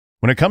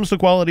When it comes to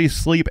quality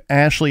sleep,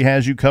 Ashley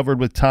has you covered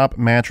with top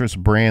mattress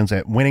brands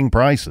at winning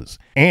prices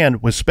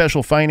and with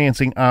special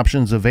financing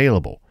options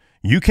available.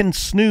 You can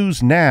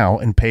snooze now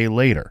and pay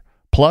later.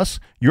 Plus,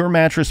 your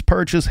mattress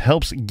purchase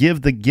helps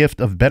give the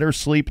gift of better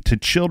sleep to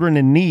children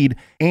in need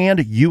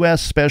and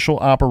U.S. Special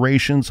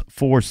Operations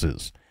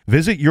Forces.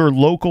 Visit your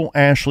local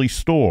Ashley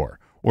store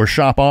or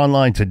shop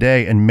online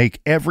today and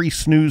make every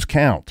snooze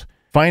count.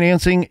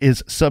 Financing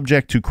is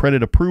subject to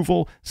credit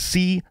approval.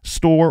 See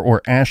store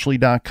or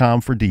ashley.com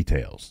for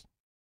details.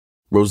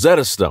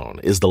 Rosetta Stone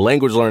is the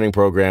language learning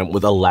program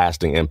with a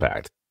lasting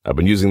impact. I've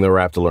been using their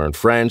app to learn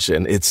French,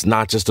 and it's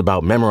not just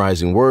about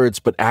memorizing words,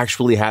 but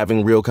actually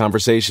having real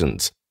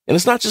conversations. And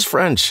it's not just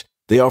French.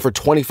 They offer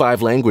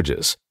 25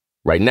 languages.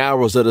 Right now,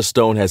 Rosetta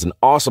Stone has an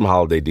awesome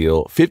holiday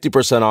deal,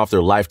 50% off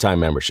their lifetime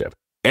membership.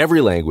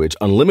 Every language,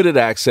 unlimited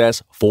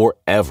access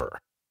forever.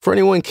 For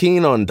anyone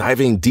keen on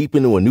diving deep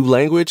into a new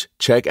language,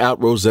 check out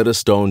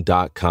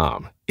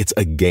rosettastone.com. It's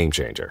a game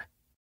changer.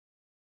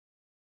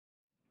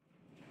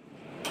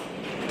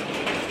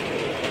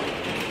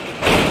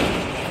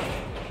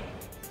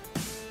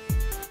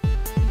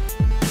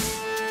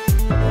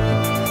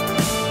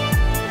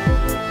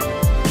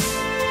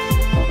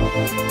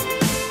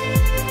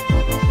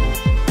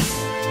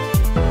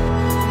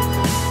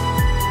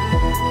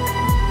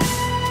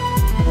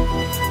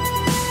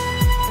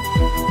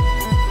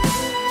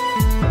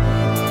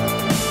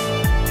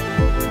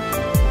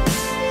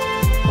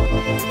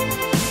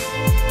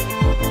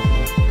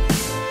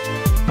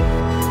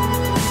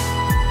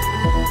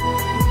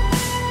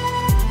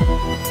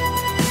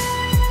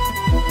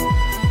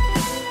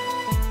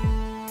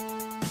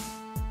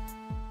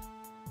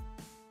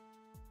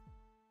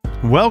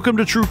 Welcome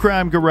to True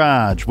Crime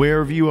Garage.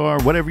 Wherever you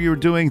are, whatever you're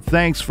doing,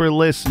 thanks for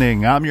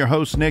listening. I'm your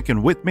host, Nick,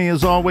 and with me,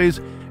 as always,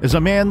 is a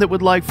man that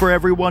would like for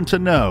everyone to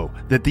know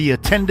that the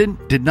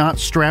attendant did not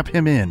strap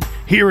him in.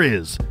 Here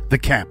is the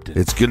captain.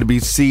 It's good to be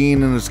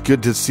seen, and it's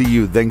good to see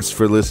you. Thanks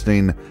for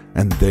listening,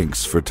 and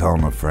thanks for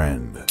telling a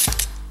friend.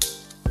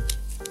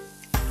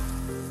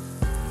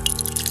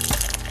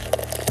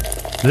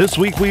 This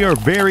week we are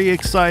very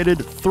excited,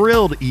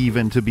 thrilled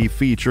even, to be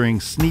featuring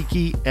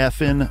Sneaky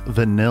Effin'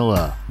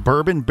 Vanilla,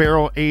 bourbon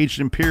barrel-aged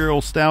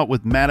imperial stout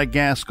with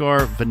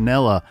Madagascar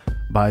vanilla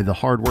by the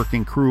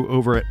hardworking crew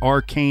over at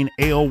Arkane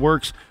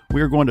AleWorks.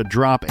 We are going to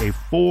drop a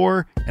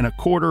 4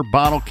 1/4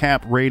 bottle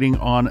cap rating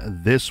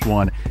on this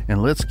one,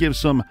 and let's give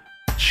some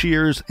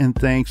cheers and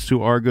thanks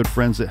to our good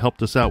friends that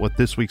helped us out with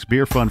this week's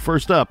beer fund.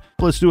 First up,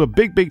 let's do a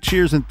big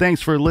cheers and thanks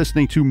for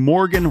listening to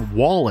Morgan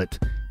Wallet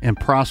in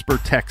Prosper,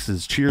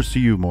 Texas. Cheers to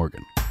you,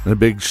 Morgan. And a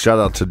big shout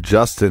out to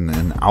Justin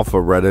in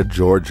Alpharetta,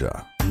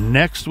 Georgia.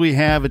 Next, we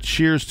have a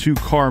cheers to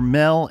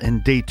Carmel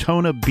in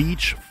Daytona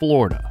Beach,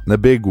 Florida. And a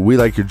big we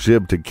like your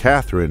jib to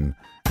Catherine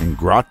in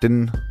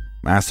Groton,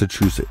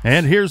 Massachusetts.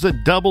 And here's a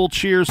double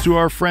cheers to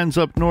our friends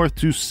up north,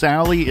 to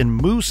Sally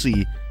and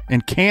Moosey in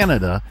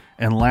Canada.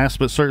 And last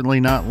but certainly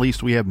not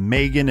least, we have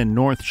Megan in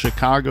North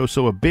Chicago.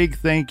 So a big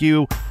thank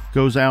you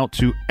goes out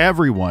to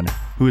everyone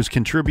who has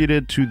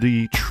contributed to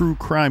the True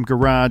Crime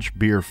Garage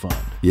Beer Fund.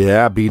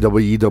 Yeah,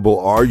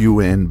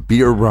 BWERRUN,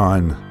 Beer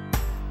Run.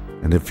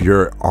 And if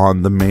you're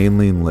on the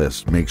mailing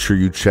list, make sure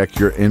you check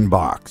your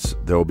inbox.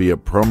 There will be a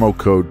promo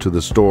code to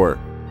the store.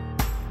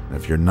 And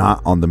if you're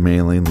not on the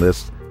mailing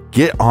list,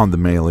 get on the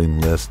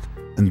mailing list.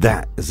 And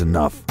that is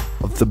enough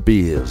of the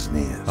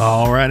business.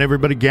 All right,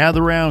 everybody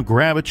gather around,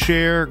 grab a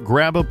chair,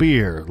 grab a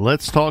beer.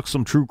 Let's talk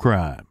some true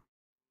crime.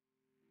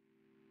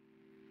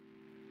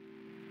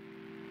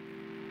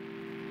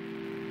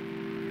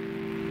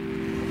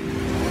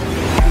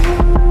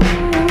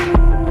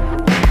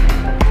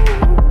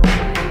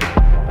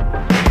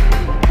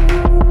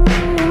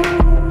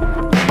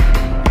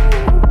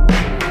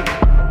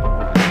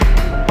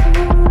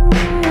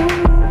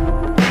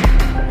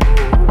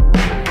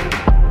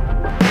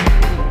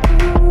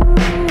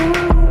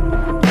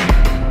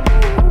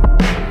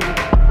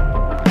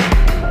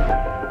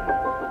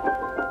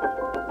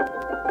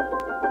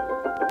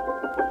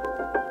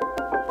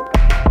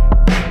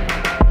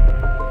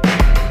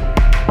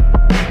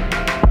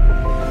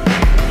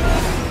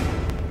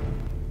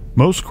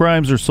 Most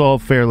crimes are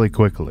solved fairly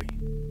quickly.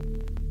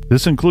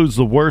 This includes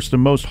the worst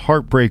and most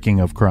heartbreaking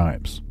of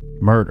crimes,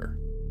 murder.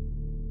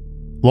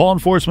 Law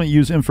enforcement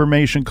use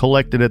information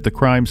collected at the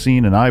crime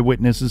scene and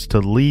eyewitnesses to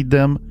lead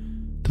them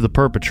to the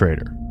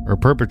perpetrator or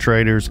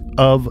perpetrators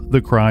of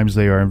the crimes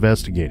they are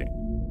investigating.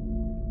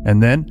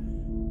 And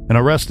then, an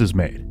arrest is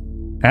made.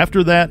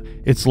 After that,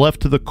 it's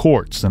left to the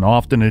courts and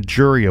often a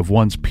jury of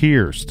one's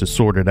peers to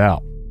sort it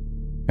out.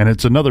 And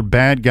it's another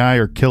bad guy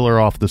or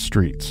killer off the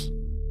streets.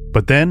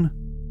 But then,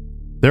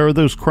 there are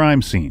those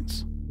crime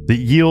scenes that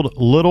yield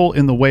little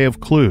in the way of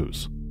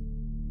clues.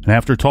 And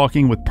after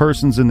talking with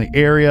persons in the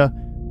area,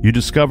 you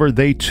discover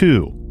they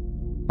too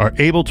are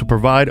able to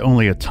provide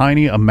only a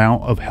tiny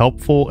amount of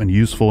helpful and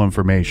useful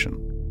information.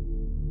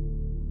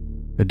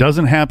 It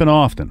doesn't happen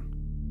often,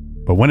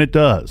 but when it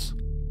does,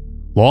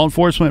 law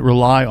enforcement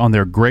rely on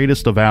their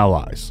greatest of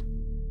allies,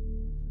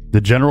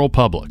 the general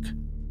public,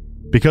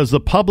 because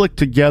the public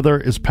together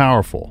is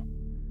powerful,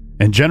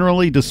 and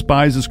generally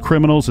despises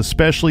criminals,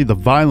 especially the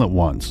violent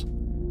ones,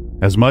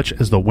 as much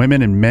as the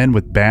women and men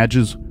with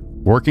badges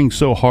working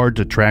so hard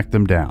to track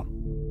them down.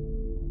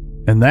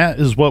 And that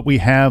is what we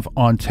have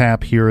on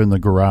tap here in the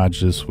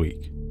garage this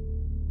week.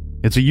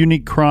 It's a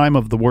unique crime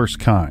of the worst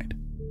kind.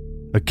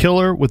 A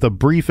killer with a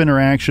brief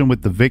interaction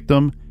with the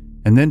victim,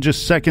 and then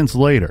just seconds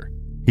later,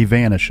 he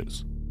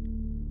vanishes,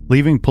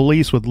 leaving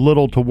police with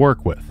little to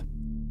work with.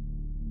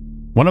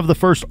 One of the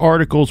first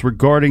articles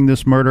regarding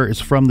this murder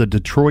is from the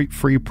Detroit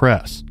Free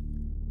Press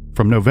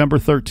from November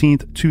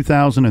 13th,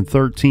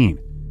 2013,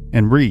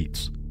 and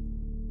reads,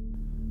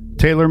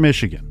 Taylor,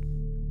 Michigan.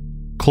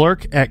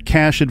 Clerk at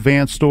cash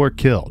advance store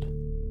killed.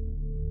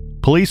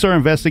 Police are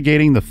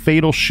investigating the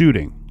fatal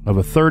shooting of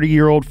a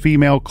 30-year-old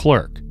female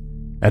clerk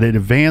at an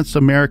Advance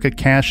America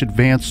cash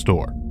advance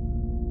store,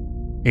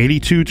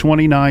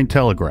 8229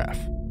 Telegraph.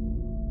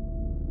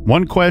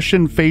 One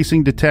question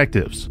facing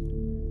detectives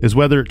is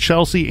whether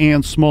Chelsea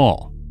Ann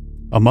Small,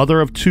 a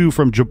mother of two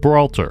from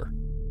Gibraltar,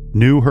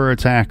 knew her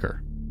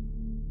attacker.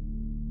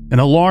 An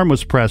alarm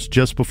was pressed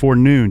just before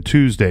noon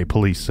Tuesday,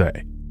 police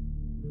say.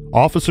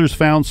 Officers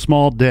found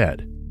Small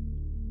dead.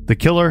 The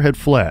killer had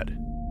fled.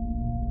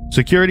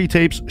 Security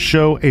tapes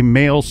show a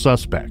male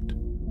suspect.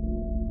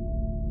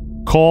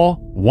 Call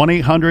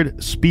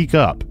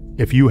 1-800-SPEAK-UP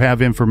if you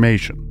have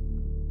information.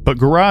 But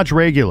garage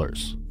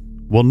regulars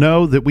will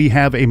know that we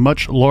have a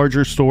much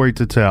larger story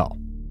to tell.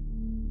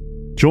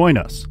 Join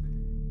us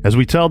as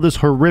we tell this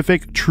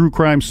horrific true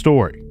crime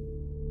story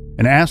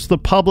and ask the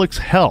public's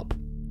help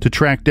to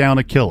track down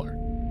a killer.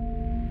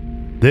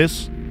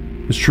 This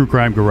is True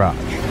Crime Garage.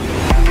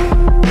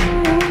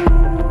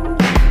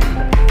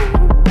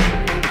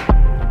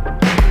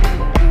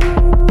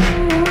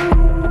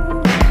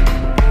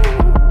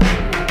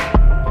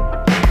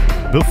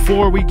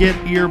 Before we get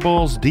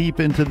earballs deep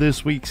into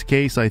this week's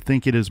case, I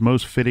think it is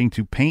most fitting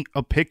to paint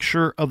a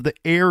picture of the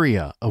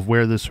area of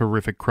where this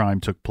horrific crime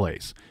took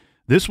place.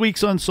 This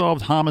week's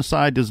unsolved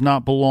homicide does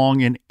not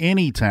belong in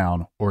any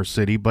town or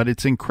city, but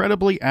it's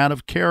incredibly out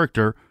of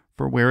character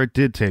for where it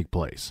did take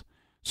place.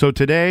 So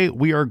today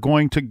we are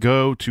going to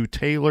go to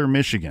Taylor,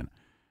 Michigan,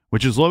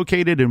 which is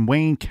located in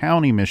Wayne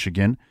County,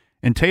 Michigan,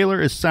 and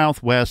Taylor is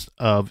southwest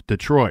of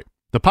Detroit.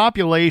 The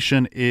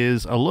population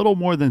is a little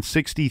more than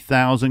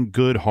 60,000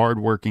 good,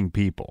 hardworking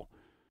people.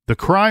 The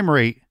crime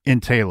rate in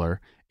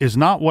Taylor is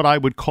not what I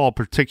would call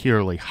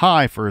particularly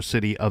high for a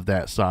city of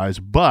that size,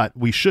 but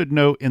we should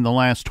note in the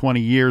last 20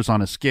 years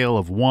on a scale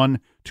of 1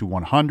 to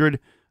 100,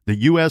 the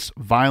U.S.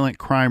 violent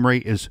crime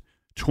rate is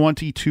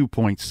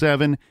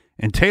 22.7,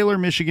 and Taylor,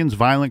 Michigan's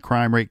violent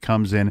crime rate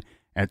comes in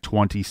at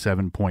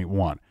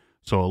 27.1,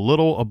 so a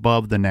little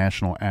above the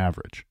national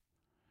average.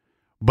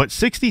 But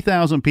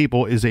 60,000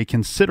 people is a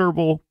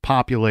considerable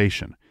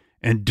population,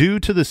 and due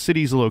to the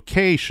city's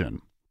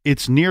location,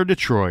 it's near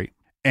Detroit,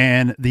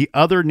 and the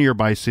other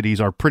nearby cities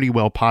are pretty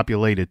well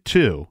populated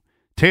too.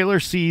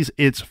 Taylor sees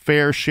its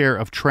fair share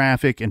of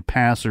traffic and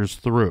passers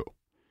through.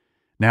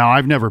 Now,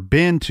 I've never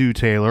been to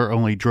Taylor,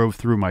 only drove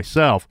through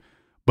myself,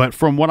 but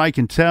from what I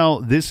can tell,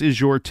 this is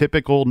your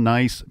typical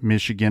nice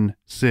Michigan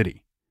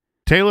city.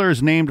 Taylor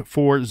is named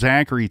for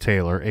Zachary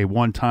Taylor, a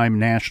one-time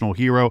national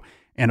hero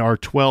and our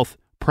 12th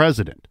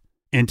president.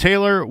 In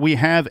Taylor, we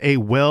have a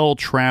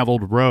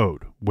well-traveled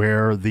road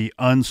where the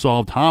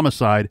unsolved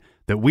homicide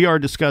that we are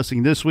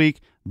discussing this week,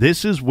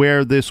 this is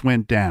where this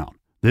went down.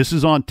 This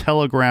is on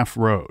Telegraph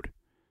Road.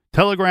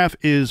 Telegraph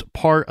is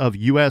part of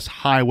U.S.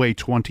 Highway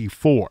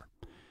 24.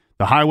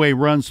 The highway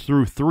runs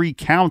through 3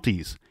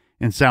 counties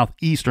in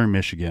southeastern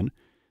Michigan.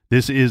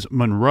 This is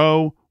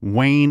Monroe,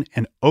 Wayne,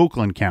 and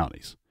Oakland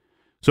counties.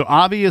 So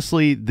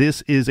obviously,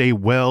 this is a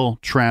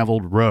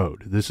well-traveled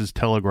road. This is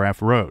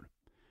Telegraph Road.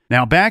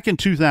 Now, back in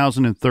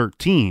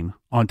 2013,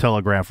 on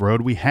Telegraph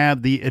Road, we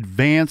have the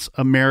Advance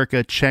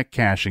America check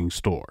cashing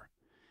store.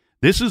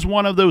 This is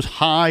one of those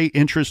high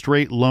interest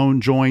rate loan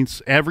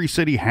joints. Every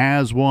city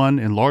has one.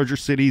 In larger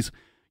cities,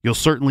 you'll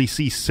certainly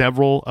see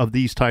several of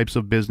these types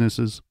of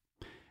businesses.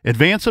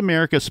 Advance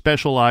America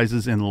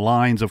specializes in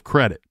lines of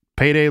credit,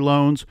 payday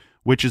loans,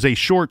 which is a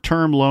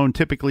short-term loan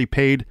typically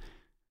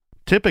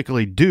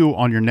due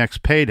on your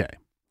next payday.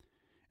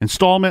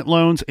 Installment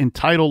loans and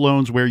title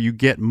loans where you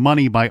get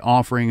money by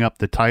offering up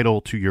the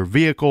title to your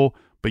vehicle,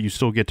 but you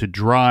still get to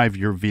drive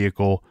your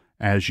vehicle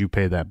as you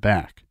pay that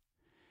back.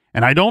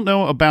 And I don't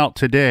know about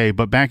today,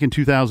 but back in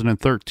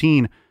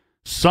 2013,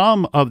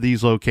 some of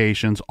these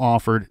locations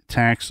offered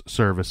tax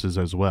services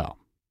as well.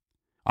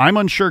 I'm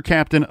unsure,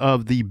 Captain,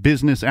 of the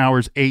business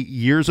hours 8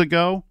 years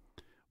ago,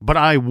 but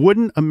I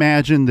wouldn't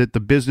imagine that the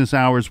business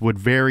hours would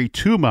vary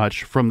too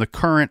much from the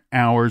current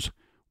hours,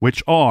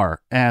 which are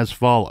as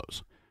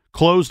follows.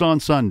 Closed on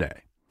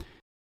Sunday.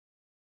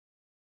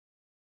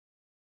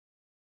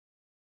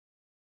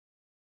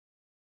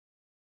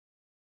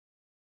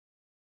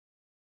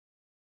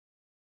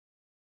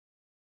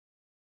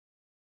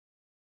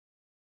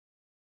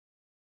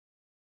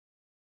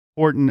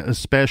 Important,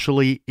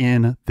 especially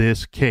in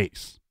this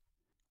case.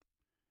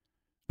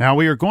 Now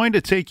we are going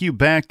to take you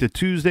back to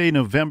Tuesday,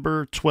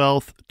 November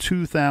 12th,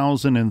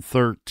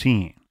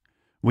 2013,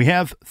 We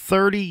have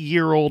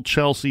 30-year-old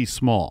Chelsea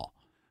Small.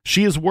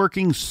 She is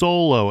working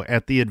solo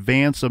at the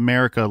Advance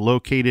America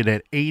located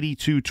at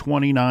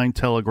 8229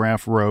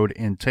 Telegraph Road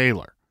in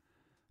Taylor.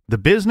 The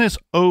business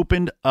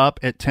opened up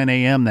at 10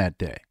 a.m. that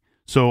day,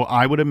 so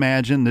I would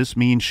imagine this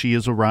means she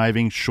is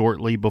arriving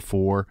shortly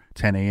before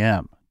 10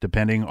 a.m.,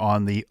 depending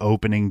on the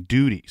opening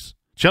duties.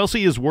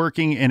 Chelsea is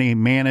working in a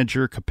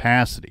manager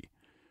capacity,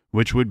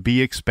 which would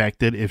be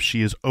expected if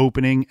she is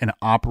opening and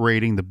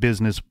operating the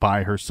business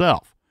by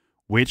herself,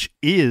 which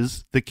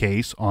is the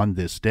case on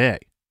this day.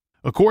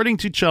 According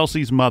to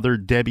Chelsea's mother,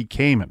 Debbie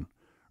Kamen,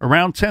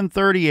 around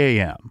 10:30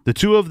 a.m., the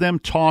two of them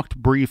talked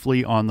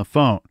briefly on the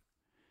phone.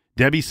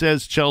 Debbie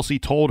says Chelsea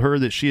told her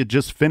that she had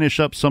just finished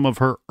up some of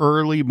her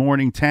early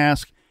morning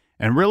tasks,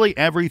 and really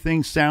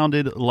everything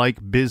sounded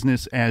like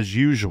business as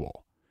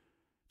usual.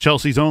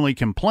 Chelsea's only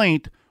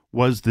complaint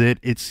was that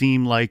it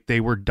seemed like they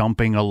were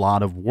dumping a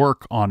lot of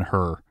work on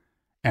her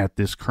at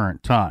this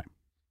current time.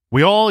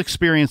 We all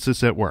experience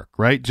this at work,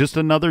 right? Just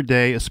another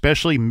day,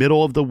 especially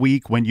middle of the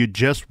week when you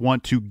just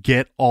want to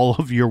get all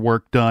of your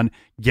work done,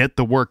 get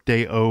the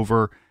workday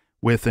over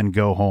with, and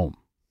go home.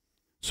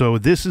 So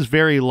this is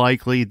very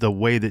likely the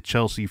way that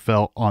Chelsea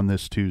felt on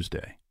this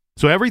Tuesday.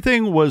 So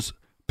everything was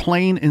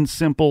plain and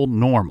simple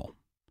normal.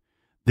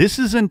 This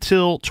is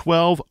until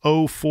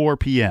 12:04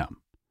 p.m.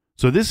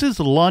 So this is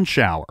lunch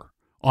hour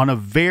on a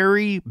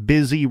very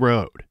busy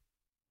road.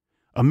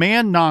 A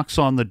man knocks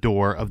on the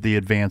door of the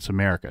Advance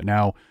America.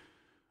 Now,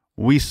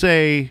 we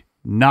say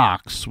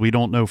knocks, we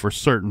don't know for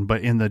certain,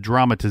 but in the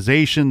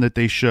dramatization that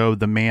they show,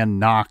 the man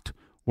knocked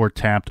or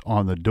tapped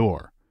on the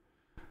door.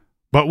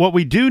 But what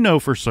we do know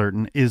for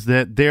certain is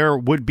that there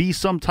would be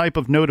some type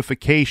of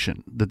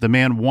notification that the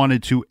man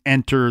wanted to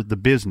enter the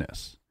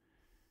business,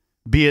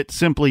 be it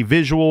simply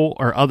visual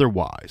or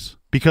otherwise,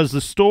 because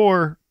the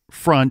store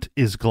front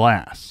is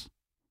glass,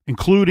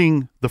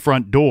 including the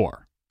front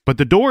door. But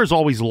the door is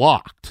always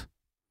locked.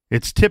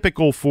 It's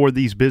typical for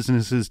these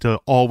businesses to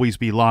always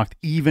be locked,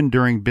 even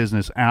during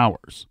business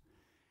hours.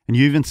 And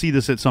you even see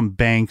this at some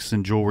banks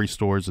and jewelry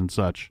stores and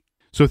such.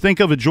 So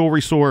think of a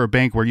jewelry store or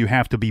bank where you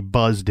have to be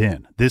buzzed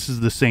in. This is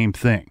the same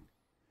thing.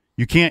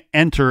 You can't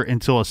enter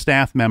until a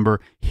staff member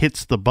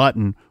hits the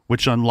button,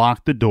 which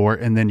unlocks the door,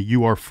 and then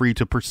you are free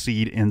to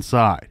proceed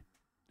inside.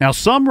 Now,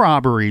 some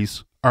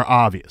robberies are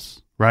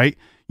obvious, right?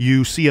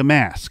 You see a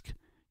mask,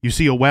 you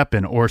see a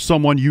weapon, or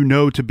someone you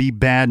know to be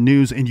bad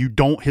news, and you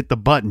don't hit the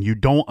button, you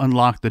don't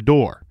unlock the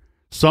door.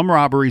 Some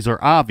robberies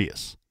are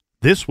obvious.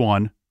 This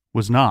one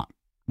was not.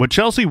 What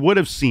Chelsea would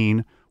have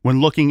seen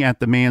when looking at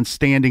the man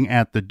standing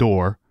at the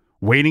door,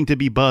 waiting to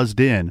be buzzed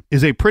in,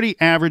 is a pretty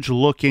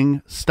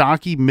average-looking,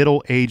 stocky,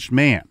 middle-aged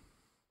man.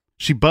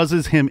 She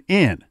buzzes him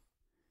in.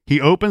 He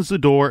opens the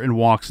door and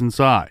walks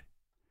inside.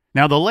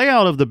 Now, the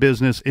layout of the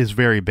business is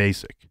very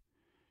basic.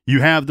 You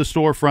have the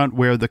storefront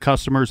where the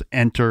customers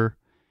enter.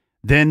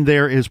 Then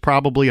there is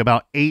probably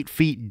about 8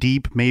 feet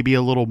deep, maybe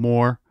a little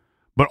more.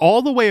 But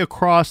all the way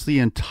across the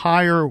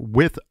entire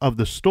width of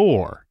the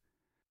store,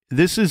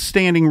 this is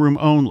standing room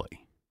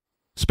only.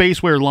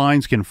 Space where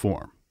lines can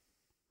form.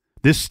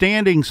 This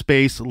standing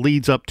space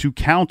leads up to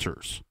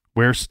counters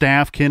where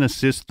staff can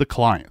assist the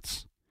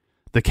clients.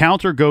 The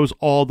counter goes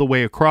all the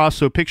way across,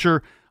 so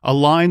picture a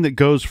line that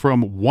goes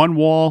from one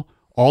wall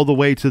all the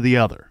way to the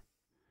other.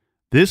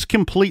 This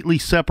completely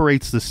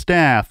separates the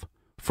staff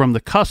from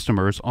the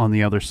customers on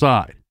the other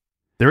side.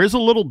 There is a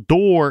little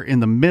door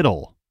in the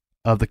middle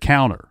of the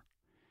counter,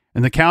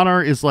 and the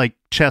counter is like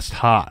chest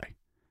high,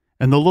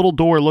 and the little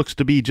door looks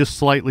to be just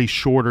slightly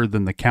shorter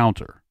than the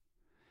counter.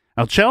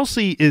 Now,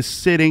 Chelsea is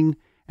sitting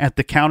at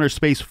the counter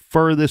space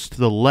furthest to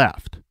the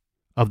left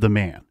of the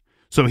man.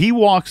 So he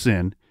walks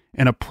in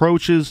and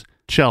approaches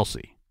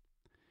Chelsea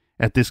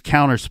at this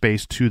counter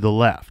space to the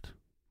left.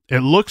 It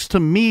looks to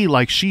me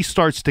like she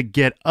starts to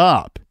get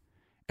up,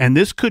 and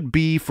this could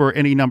be for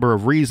any number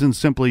of reasons,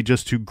 simply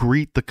just to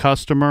greet the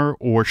customer,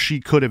 or she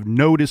could have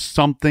noticed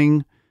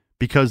something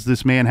because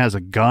this man has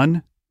a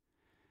gun.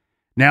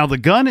 Now, the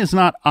gun is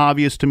not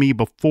obvious to me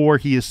before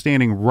he is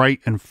standing right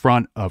in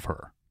front of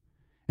her.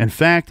 In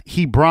fact,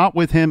 he brought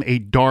with him a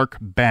dark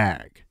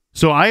bag.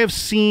 So I have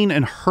seen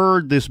and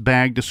heard this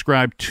bag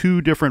described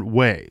 2 different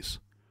ways.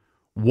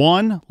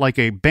 One, like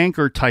a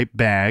banker type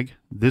bag.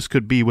 This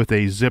could be with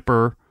a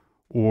zipper,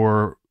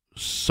 or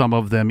some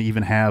of them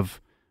even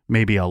have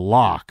maybe a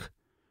lock.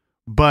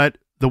 But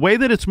the way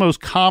that it's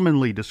most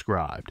commonly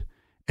described,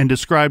 and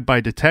described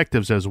by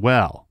detectives as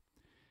well,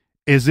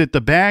 is that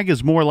the bag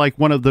is more like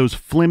one of those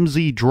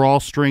flimsy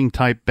drawstring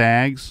type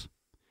bags.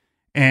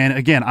 And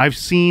again, I've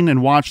seen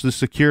and watched the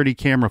security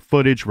camera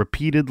footage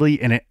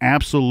repeatedly, and it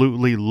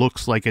absolutely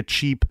looks like a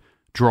cheap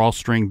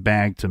drawstring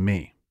bag to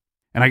me.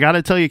 And I got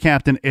to tell you,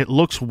 Captain, it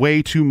looks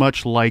way too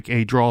much like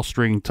a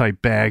drawstring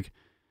type bag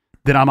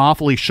that I'm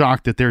awfully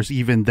shocked that there's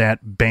even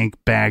that bank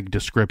bag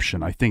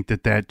description. I think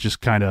that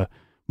just kind of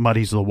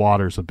muddies the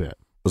waters a bit.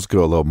 Let's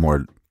go a little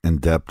more in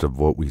depth of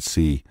what we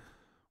see.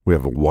 We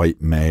have a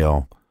white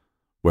male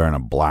wearing a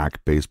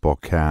black baseball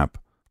cap,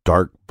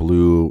 dark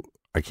blue.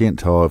 I can't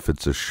tell if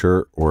it's a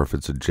shirt or if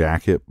it's a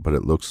jacket, but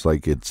it looks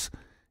like it's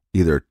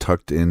either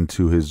tucked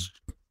into his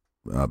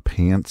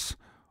pants,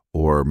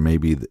 or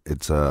maybe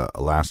it's a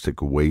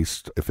elastic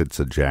waist if it's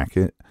a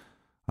jacket.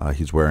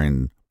 He's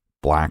wearing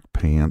black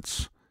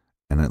pants,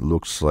 and it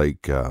looks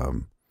like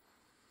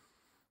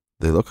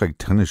they look like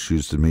tennis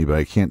shoes to me, but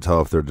I can't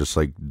tell if they're just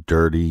like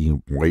dirty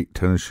white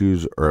tennis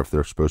shoes or if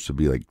they're supposed to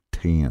be like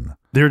tan.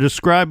 They're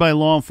described by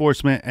law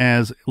enforcement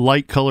as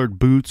light-colored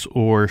boots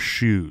or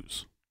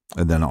shoes.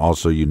 And then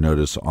also you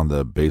notice on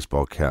the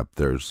baseball cap,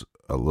 there's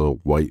a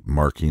little white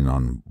marking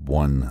on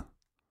one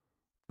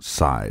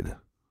side.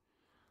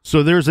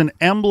 So there's an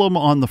emblem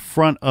on the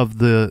front of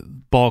the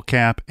ball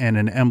cap and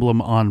an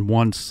emblem on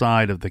one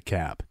side of the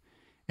cap.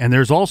 And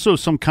there's also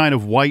some kind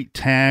of white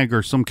tag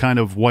or some kind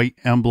of white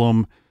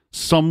emblem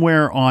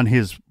somewhere on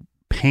his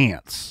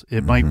pants.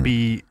 It might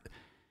be,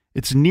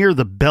 it's near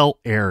the belt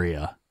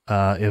area,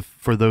 if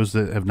for those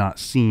that have not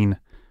seen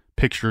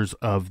pictures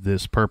of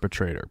this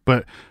perpetrator.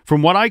 But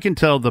from what I can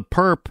tell, the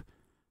perp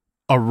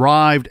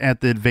arrived at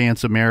the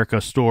Advance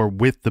America store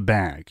with the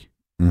bag.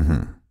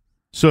 Mm-hmm.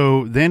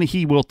 So then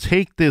he will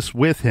take this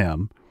with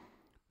him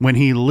when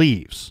he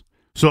leaves.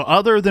 So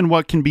other than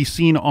what can be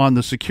seen on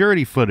the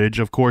security footage,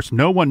 of course,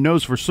 no one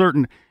knows for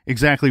certain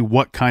exactly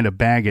what kind of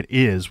bag it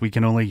is. We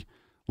can only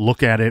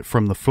look at it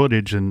from the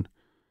footage and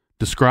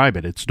describe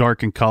it. It's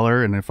dark in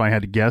color, and if I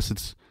had to guess,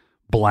 it's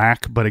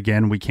black, but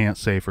again, we can't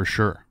say for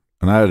sure.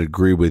 And I would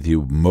agree with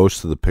you.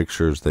 Most of the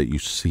pictures that you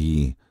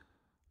see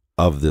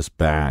of this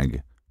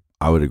bag,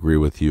 I would agree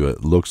with you.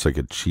 It looks like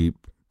a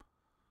cheap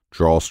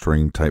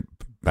drawstring type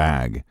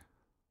bag,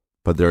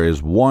 but there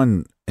is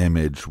one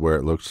image where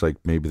it looks like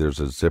maybe there's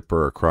a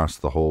zipper across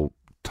the whole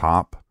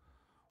top,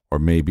 or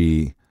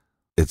maybe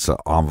it's an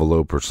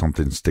envelope or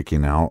something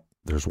sticking out.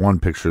 There's one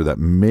picture that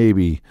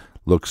maybe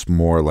looks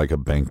more like a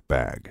bank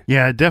bag.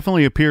 Yeah, it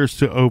definitely appears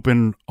to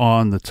open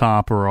on the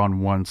top or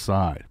on one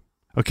side.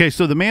 Okay,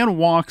 so the man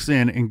walks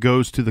in and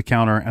goes to the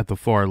counter at the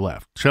far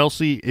left.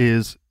 Chelsea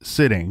is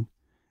sitting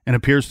and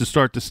appears to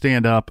start to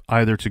stand up,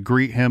 either to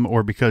greet him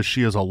or because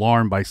she is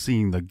alarmed by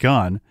seeing the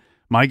gun.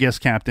 My guess,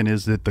 Captain,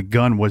 is that the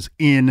gun was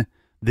in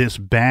this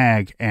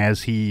bag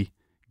as he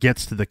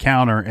gets to the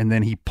counter, and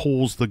then he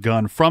pulls the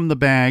gun from the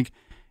bag,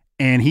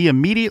 and he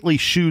immediately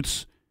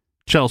shoots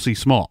Chelsea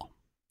Small.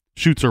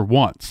 Shoots her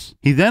once.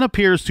 He then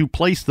appears to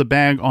place the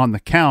bag on the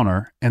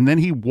counter, and then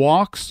he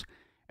walks,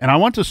 and I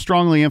want to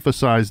strongly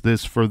emphasize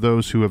this for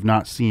those who have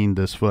not seen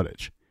this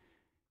footage.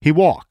 He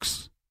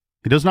walks.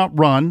 He does not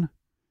run.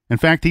 In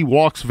fact, he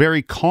walks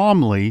very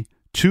calmly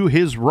to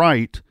his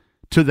right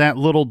to that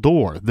little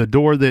door, the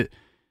door that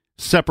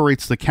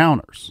separates the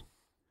counters.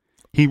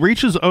 He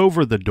reaches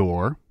over the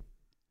door.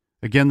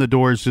 Again, the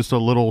door is just a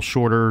little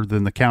shorter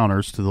than the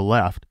counters to the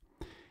left.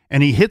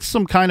 And he hits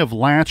some kind of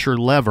latch or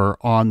lever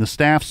on the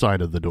staff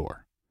side of the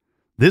door.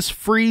 This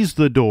frees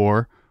the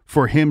door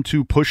for him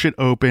to push it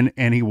open,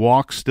 and he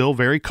walks still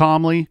very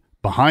calmly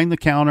behind the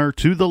counter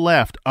to the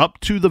left up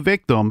to the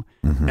victim,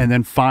 and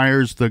then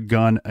fires the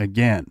gun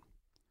again.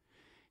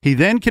 He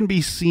then can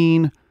be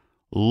seen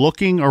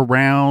looking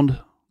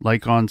around,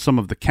 like on some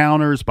of the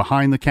counters,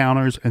 behind the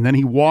counters, and then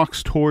he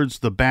walks towards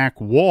the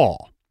back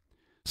wall,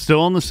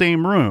 still in the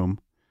same room,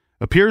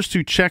 appears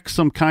to check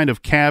some kind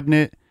of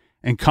cabinet,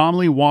 and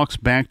calmly walks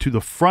back to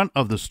the front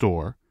of the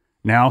store.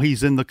 Now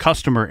he's in the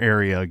customer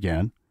area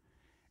again.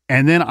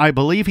 And then I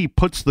believe he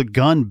puts the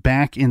gun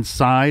back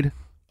inside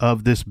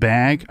of this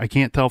bag. I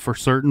can't tell for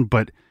certain,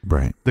 but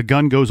the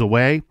gun goes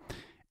away.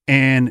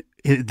 And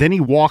then he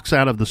walks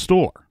out of the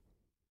store.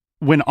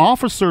 When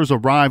officers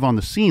arrive on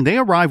the scene, they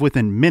arrive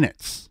within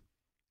minutes.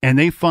 And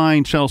they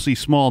find Chelsea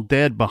Small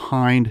dead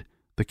behind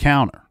the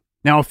counter.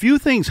 Now, a few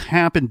things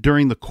happened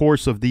during the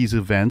course of these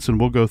events,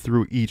 and we'll go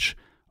through each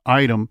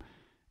item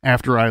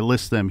after I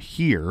list them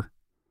here.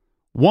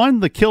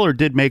 1, the killer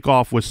did make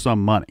off with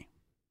some money.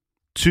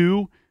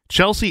 2,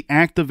 Chelsea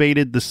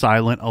activated the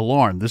silent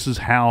alarm. This is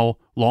how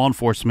law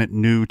enforcement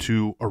knew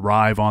to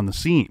arrive on the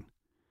scene,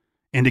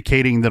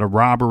 indicating that a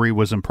robbery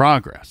was in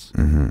progress.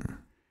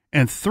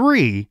 And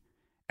 3,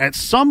 at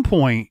some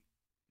point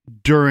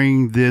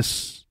during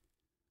this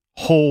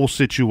whole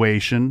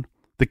situation,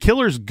 the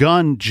killer's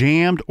gun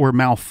jammed or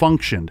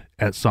malfunctioned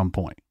at some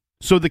point.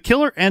 So the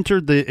killer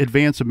entered the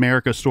Advance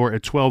America store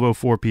at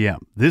 12:04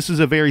 p.m. This is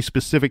a very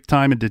specific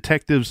time, and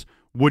detectives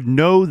would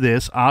know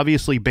this,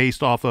 obviously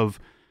based off of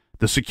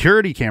the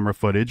security camera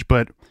footage,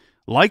 but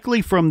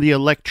likely from the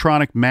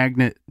electronic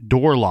magnet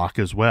door lock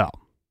as well.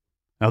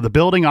 Now, the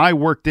building I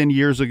worked in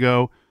years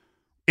ago,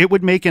 it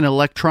would make an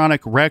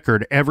electronic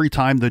record every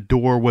time the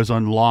door was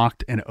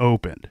unlocked and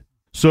opened.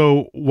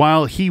 So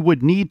while he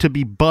would need to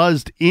be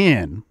buzzed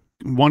in,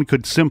 one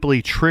could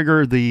simply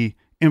trigger the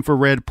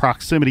infrared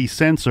proximity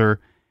sensor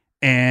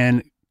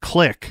and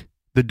click,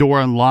 the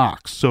door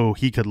unlocks so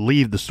he could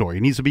leave the store.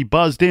 He needs to be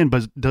buzzed in,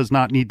 but does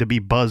not need to be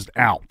buzzed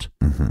out.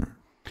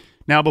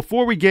 Now,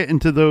 before we get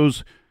into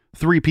those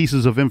 3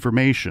 pieces of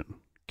information,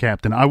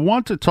 Captain, I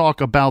want to talk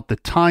about the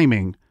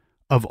timing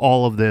of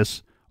all of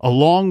this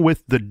along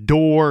with the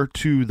door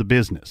to the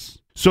business.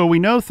 So we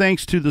know,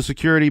 thanks to the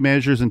security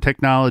measures and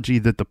technology,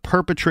 that the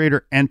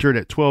perpetrator entered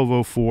at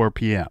 12:04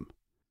 p.m.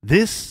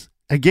 This,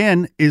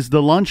 again, is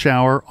the lunch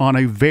hour on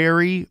a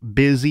very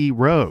busy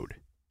road.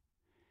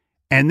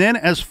 And then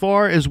as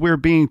far as we're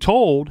being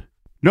told,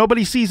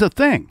 nobody sees a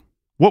thing.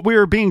 What we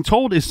are being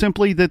told is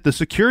simply that the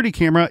security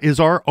camera is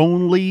our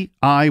only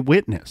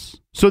eyewitness.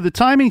 So the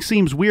timing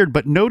seems weird,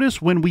 but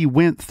notice when we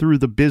went through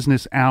the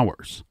business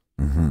hours.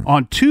 Mm-hmm.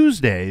 On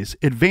Tuesdays,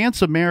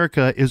 Advance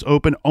America is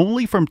open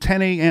only from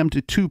 10 a.m.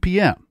 to 2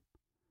 p.m.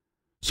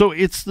 So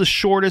it's the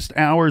shortest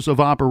hours of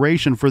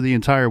operation for the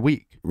entire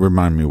week.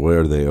 Remind me,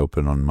 where are they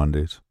open on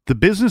Mondays? The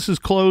business is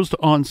closed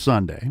on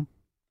Sunday.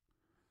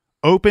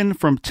 Open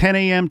from 10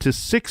 a.m. to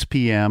 6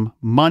 p.m.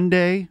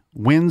 Monday,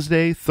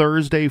 Wednesday,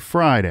 Thursday,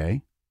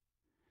 Friday.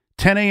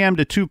 10 a.m.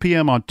 to 2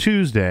 p.m. on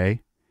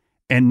Tuesday.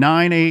 And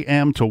 9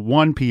 a.m. to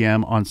 1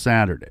 p.m. on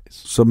Saturdays.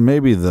 So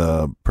maybe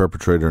the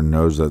perpetrator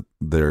knows that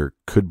there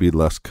could be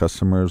less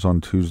customers on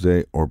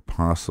Tuesday, or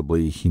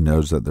possibly he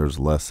knows that there's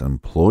less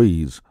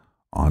employees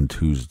on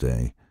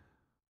Tuesday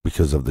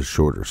because of the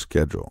shorter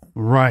schedule.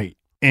 Right.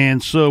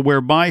 And so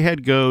where my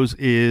head goes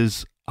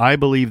is, I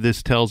believe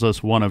this tells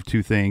us one of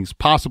two things,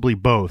 possibly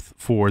both,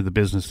 for the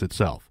business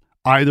itself.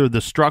 Either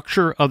the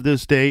structure of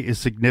this day is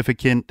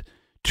significant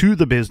to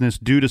the business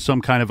due to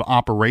some kind of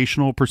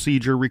operational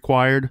procedure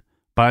required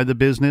by the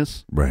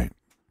business. Right.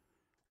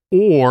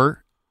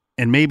 Or,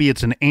 and maybe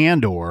it's an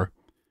and/or,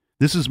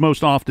 this is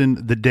most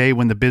often the day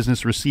when the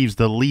business receives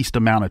the least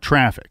amount of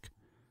traffic,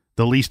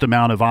 the least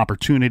amount of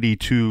opportunity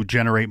to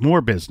generate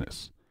more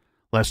business.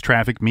 Less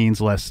traffic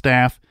means less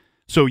staff.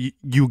 So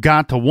you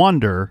got to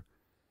wonder,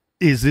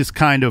 is this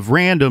kind of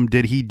random?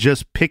 Did he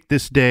just pick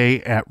this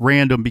day at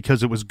random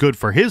because it was good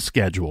for his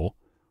schedule?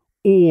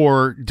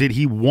 Or did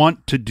he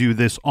want to do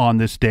this on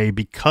this day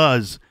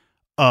because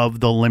of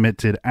the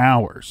limited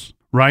hours?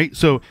 Right?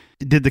 So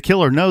did the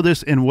killer know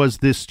this, and was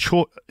this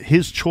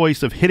his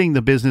choice of hitting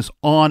the business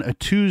on a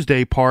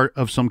Tuesday part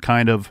of some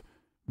kind of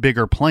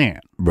bigger plan?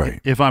 Right.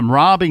 If I'm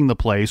robbing the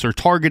place or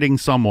targeting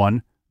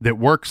someone that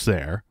works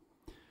there,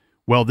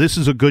 well, this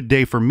is a good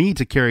day for me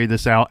to carry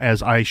this out,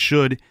 as I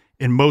should,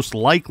 in most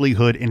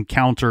likelihood,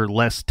 encounter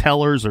less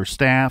tellers or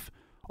staff,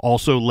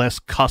 also less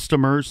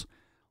customers,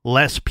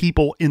 less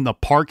people in the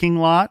parking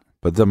lot.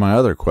 But then my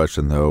other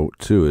question, though,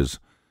 too, is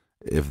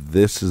if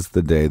this is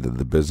the day that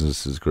the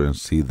business is going to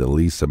see the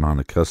least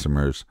amount of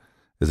customers,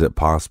 is it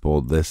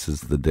possible this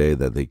is the day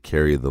that they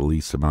carry the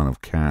least amount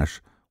of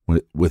cash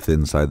with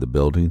inside the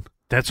building?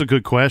 That's a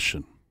good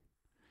question.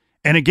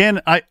 And again,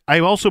 I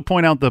also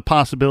point out the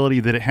possibility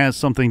that it has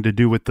something to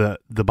do with the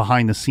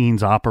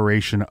behind-the-scenes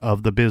operation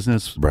of the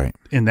business. Right.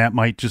 And that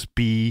might just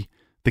be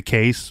the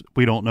case.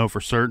 We don't know for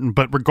certain.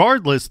 But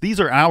regardless, these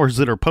are hours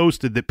that are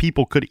posted that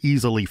people could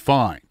easily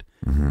find.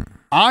 Mm-hmm.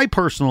 I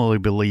personally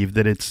believe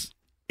that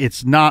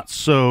it's not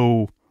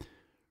so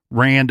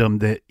random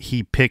that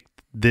he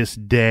picked this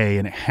day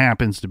and it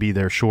happens to be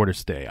their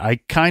shortest day. I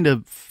kind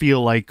of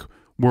feel like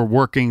we're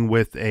working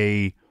with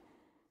a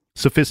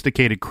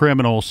sophisticated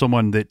criminal,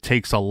 someone that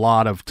takes a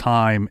lot of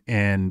time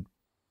and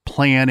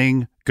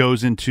planning,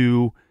 goes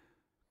into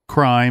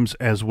crimes,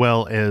 as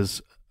well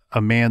as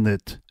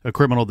a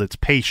criminal that's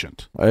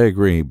patient. I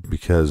agree,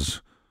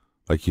 because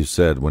like you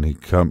said, when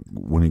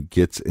he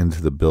gets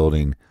into the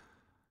building,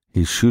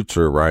 he shoots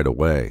her right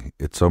away.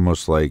 It's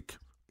almost like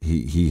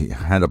he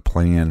had a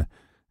plan,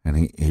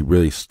 and he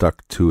really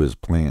stuck to his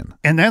plan.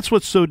 And that's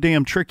what's so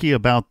damn tricky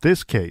about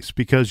this case,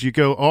 because you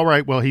go, all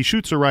right, well, he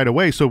shoots her right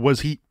away. So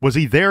was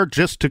he there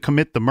just to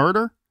commit the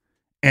murder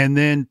and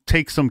then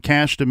take some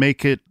cash to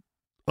make it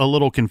a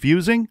little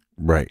confusing?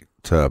 Right.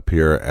 To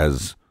appear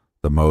as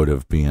the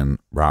motive being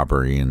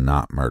robbery and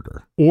not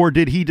murder. Or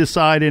did he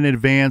decide in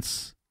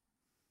advance,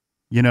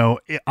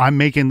 I'm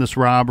making this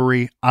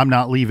robbery, I'm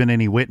not leaving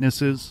any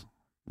witnesses?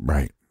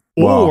 Right.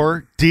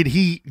 Or did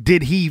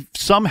he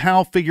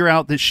somehow figure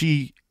out that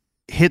she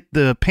hit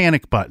the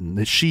panic button,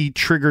 that she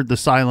triggered the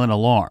silent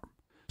alarm?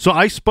 So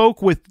I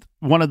spoke with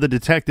one of the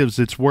detectives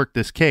that's worked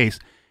this case,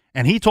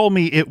 and he told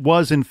me it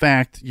was, in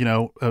fact,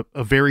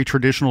 a very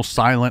traditional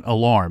silent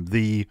alarm.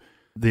 The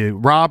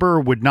robber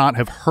would not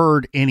have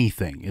heard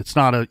anything. It's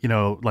not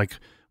like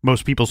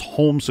most people's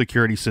home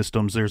security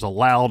systems, there's a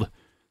loud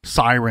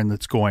siren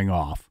that's going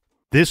off.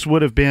 This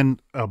would have been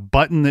a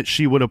button that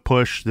she would have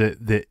pushed,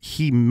 that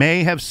he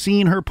may have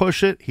seen her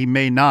push it. He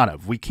may not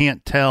have. We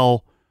can't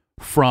tell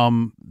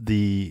from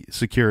the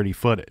security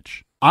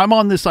footage. I'm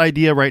on this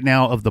idea right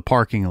now of the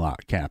parking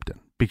lot, Captain,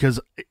 because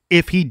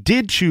if he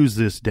did choose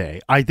this day,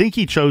 I think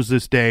he chose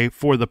this day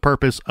for the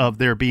purpose of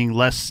there being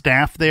less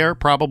staff there,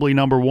 probably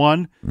number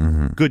one.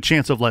 Mm-hmm. Good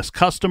chance of less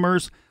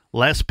customers,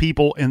 less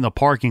people in the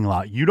parking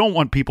lot. You don't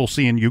want people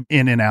seeing you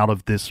in and out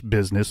of this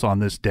business on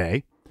this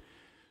day.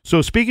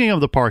 So speaking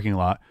of the parking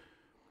lot,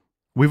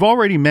 we've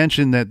already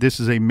mentioned that this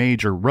is a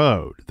major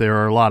road. There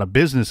are a lot of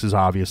businesses,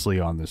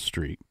 obviously, on this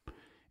street.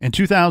 In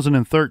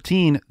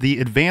 2013, the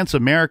Advance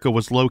America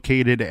was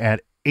located at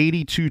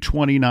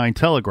 8229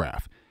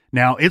 Telegraph.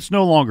 Now, it's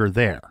no longer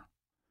there.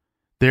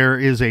 There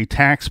is a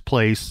tax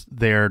place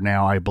there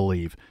now, I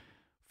believe.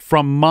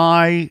 From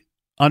my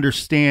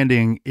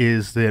understanding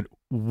is that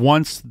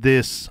once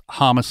this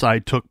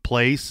homicide took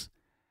place,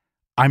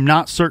 I'm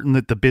not certain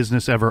that the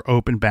business ever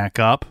opened back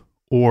up,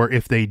 or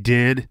if they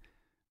did,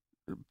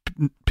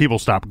 people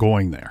stopped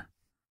going there.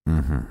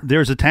 Mm-hmm.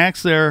 There's a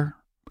tax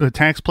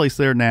place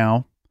there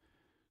now.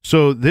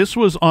 So this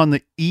was on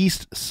the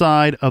east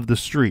side of the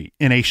street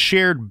in a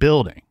shared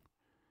building.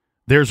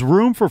 There's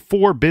room for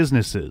 4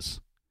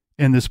 businesses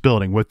in this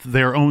building with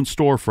their own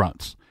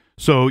storefronts.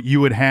 So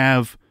you would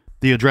have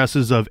the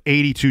addresses of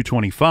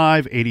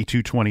 8225,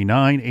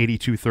 8229,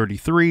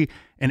 8233,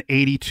 and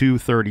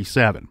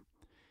 8237.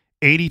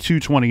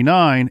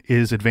 8229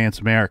 is Advance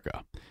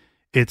America.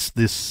 It's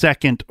the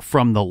second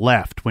from the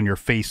left when you're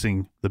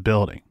facing the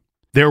building.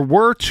 There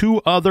were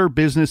 2 other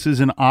businesses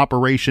in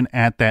operation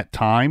at that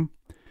time.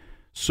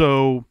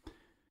 So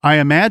I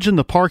imagine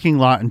the parking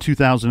lot in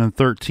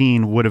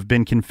 2013 would have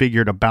been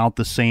configured about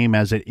the same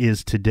as it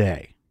is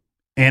today.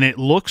 And it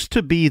looks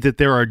to be that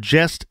there are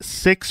just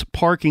 6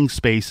 parking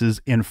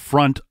spaces in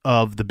front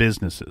of the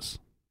businesses.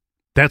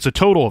 That's a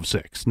total of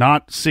 6,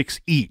 not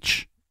 6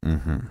 each.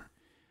 Mm-hmm.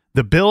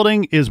 The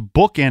building is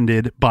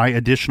bookended by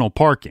additional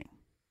parking.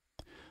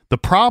 The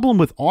problem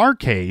with our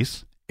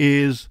case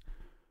is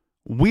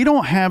we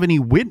don't have any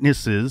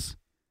witnesses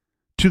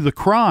to the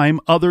crime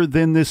other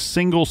than this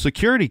single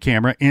security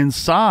camera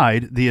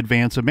inside the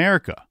Advance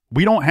America.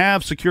 We don't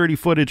have security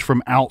footage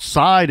from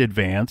outside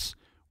Advance,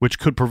 which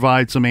could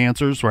provide some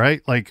answers,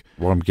 right? Like,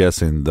 well, I'm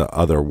guessing the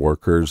other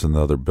workers in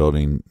the other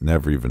building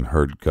never even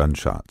heard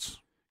gunshots.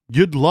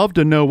 You'd love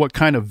to know what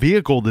kind of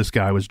vehicle this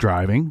guy was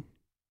driving.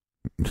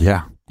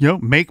 Yeah.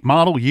 Make,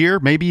 model, year,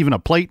 maybe even a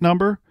plate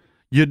number.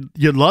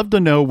 You'd love to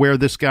know where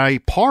this guy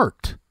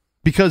parked.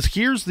 Because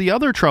here's the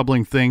other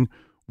troubling thing.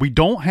 We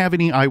don't have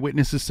any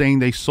eyewitnesses saying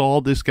they saw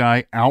this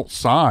guy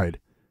outside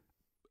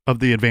of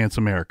the Advance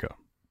America.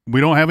 We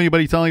don't have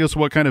anybody telling us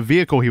what kind of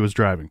vehicle he was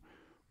driving,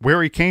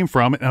 where he came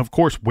from, and of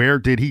course, where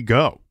did he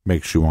go?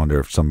 Makes you wonder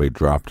if somebody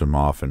dropped him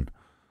off. And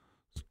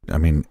I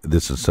mean,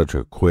 this is such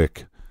a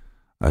quick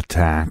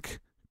attack,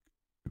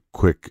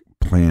 quick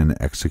plan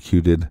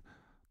executed,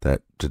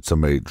 that did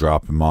somebody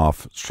drop him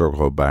off,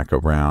 circle back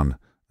around,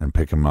 and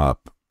pick him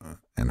up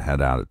and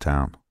head out of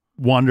town?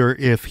 Wonder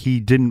if he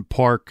didn't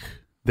park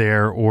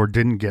there or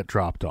didn't get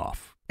dropped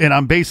off. And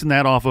I'm basing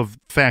that off of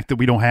the fact that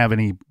we don't have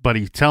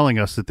anybody telling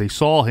us that they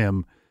saw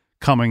him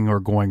coming or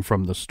going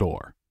from the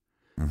store.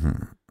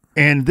 Mm-hmm.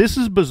 And this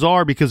is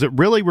bizarre because it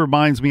really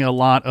reminds me a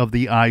lot of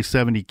the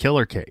I-70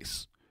 killer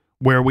case,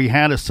 where we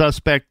had a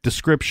suspect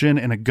description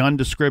and a gun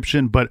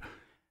description, but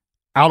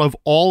out of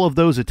all of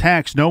those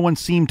attacks, no one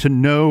seemed to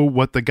know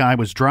what the guy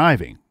was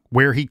driving,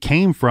 where he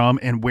came from,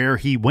 and where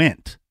he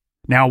went.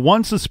 Now,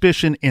 one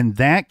suspicion in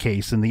that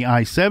case, in the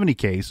I-70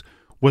 case,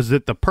 was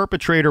that the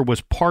perpetrator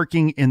was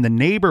parking in the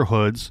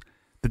neighborhoods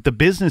that the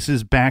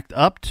businesses backed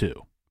up to.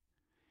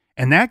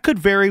 And that could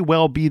very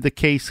well be the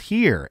case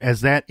here,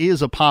 as that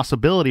is a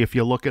possibility if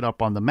you look it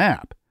up on the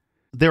map.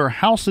 There are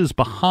houses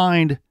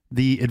behind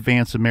the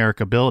Advance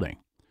America building.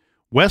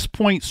 West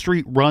Point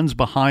Street runs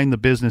behind the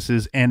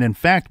businesses, and in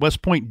fact,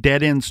 West Point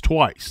dead ends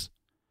twice.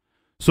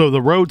 So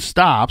the road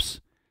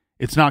stops.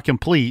 It's not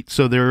complete,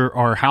 so there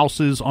are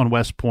houses on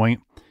West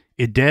Point.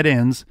 It dead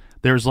ends.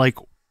 There's like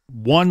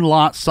one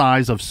lot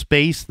size of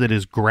space that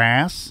is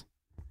grass,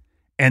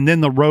 and then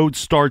the road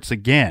starts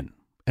again,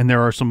 and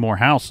there are some more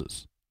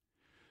houses.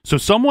 So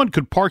someone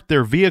could park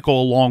their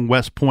vehicle along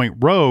West Point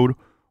Road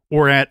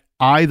or at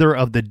either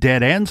of the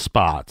dead end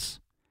spots,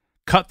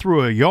 cut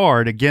through a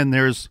yard. Again,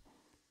 there's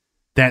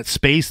that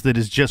space that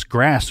is just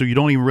grass, so you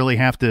don't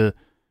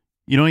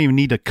even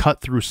need to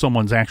cut through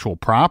someone's actual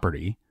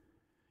property.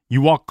 You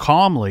walk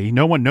calmly.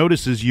 No one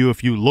notices you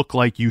if you look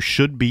like you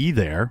should be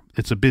there.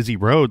 It's a busy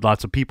road,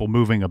 lots of people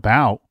moving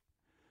about.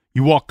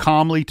 You walk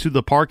calmly to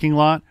the parking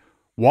lot,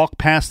 walk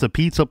past the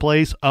pizza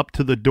place up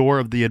to the door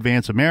of the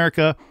Advance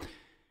America.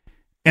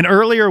 And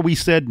earlier we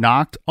said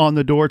knocked on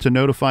the door to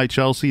notify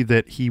Chelsea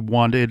that he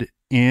wanted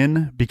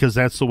in, because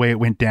that's the way it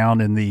went down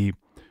in the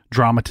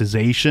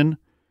dramatization.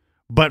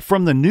 But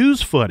from the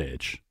news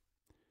footage,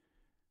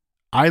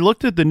 I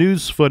looked at the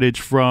news footage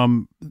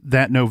from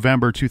that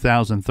November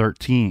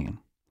 2013.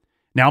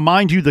 Now,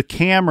 mind you, the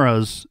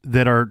cameras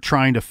that are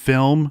trying to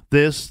film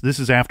this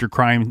is after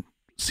crime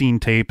scene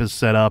tape is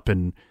set up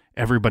and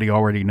everybody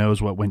already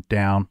knows what went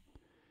down.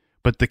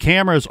 But the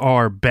cameras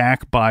are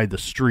back by the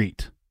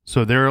street,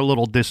 so they're a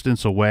little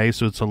distance away,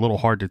 so it's a little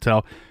hard to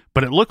tell.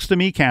 But it looks to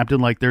me, Captain,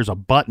 like there's a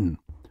button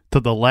to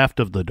the left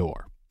of the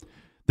door.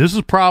 This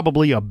is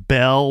probably a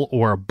bell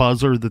or a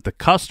buzzer that the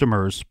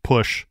customers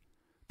push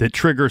that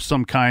triggers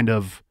some kind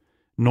of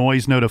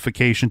noise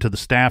notification to the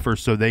staffers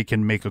so they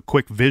can make a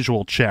quick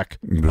visual check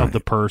of the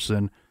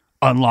person,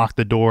 unlock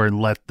the door, and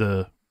let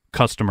the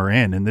customer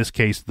in this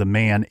case, the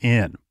man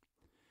in.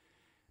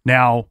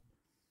 Now,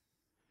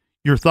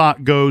 your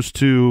thought goes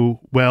to,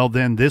 well,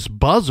 then this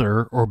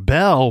buzzer or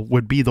bell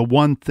would be the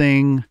one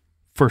thing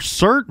for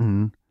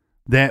certain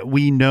that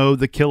we know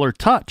the killer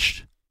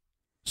touched.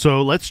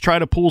 So let's try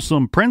to pull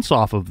some prints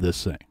off of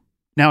this thing.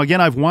 Now,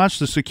 again, I've watched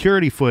the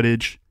security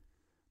footage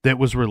that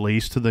was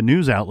released to the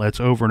news outlets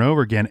over and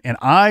over again, and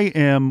I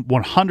am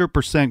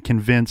 100%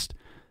 convinced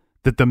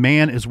that the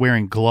man is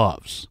wearing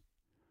gloves.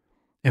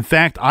 In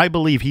fact, I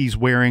believe he's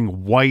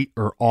wearing white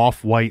or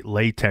off-white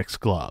latex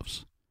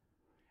gloves.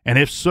 And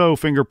if so,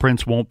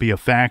 fingerprints won't be a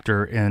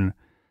factor, and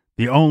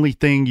the only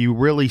thing you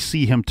really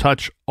see him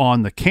touch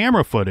on the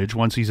camera footage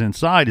once he's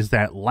inside is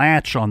that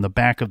latch on the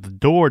back of the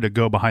door to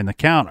go behind the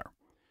counter.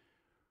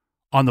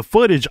 On the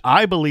footage,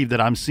 I believe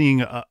that I'm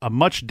seeing a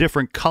much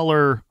different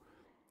color.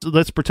 So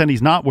let's pretend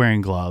he's not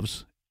wearing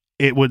gloves.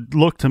 It would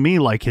look to me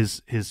like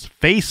his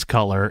face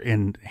color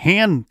and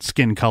hand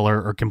skin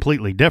color are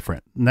completely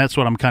different. And that's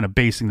what I'm kind of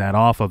basing that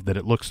off of, that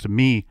it looks to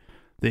me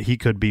that he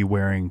could be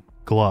wearing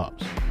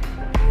gloves.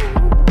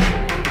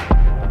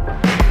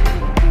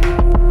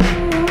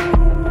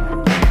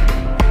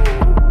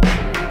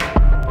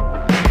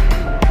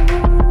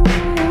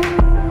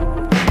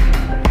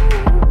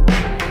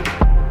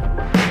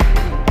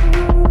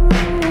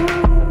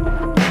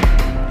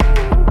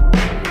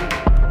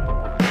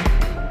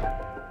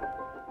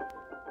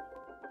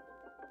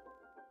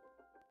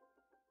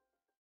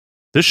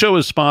 This show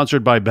is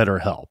sponsored by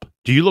BetterHelp.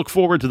 Do you look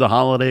forward to the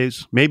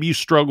holidays? Maybe you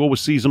struggle with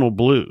seasonal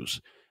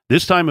blues.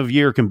 This time of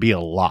year can be a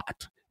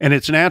lot, and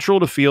it's natural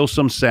to feel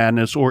some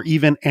sadness or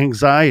even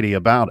anxiety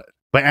about it.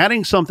 But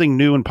adding something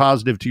new and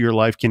positive to your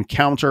life can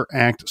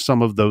counteract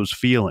some of those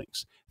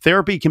feelings.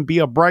 Therapy can be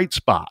a bright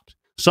spot,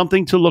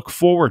 something to look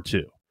forward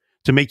to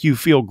make you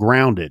feel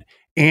grounded,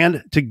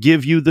 and to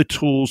give you the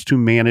tools to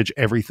manage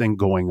everything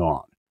going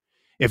on.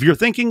 If you're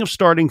thinking of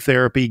starting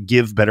therapy,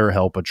 give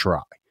BetterHelp a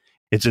try.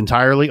 It's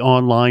entirely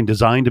online,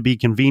 designed to be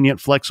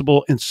convenient,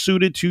 flexible, and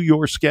suited to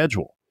your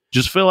schedule.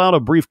 Just fill out a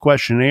brief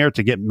questionnaire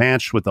to get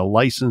matched with a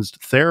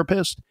licensed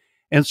therapist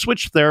and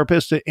switch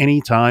therapists at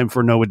any time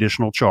for no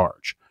additional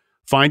charge.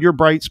 Find your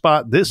bright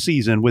spot this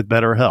season with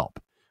BetterHelp.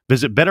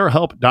 Visit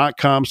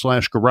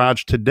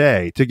BetterHelp.com/garage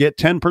today to get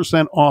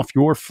 10% off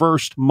your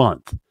first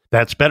month.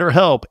 That's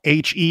BetterHelp,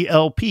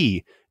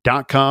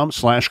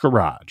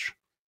 HELP.com/garage.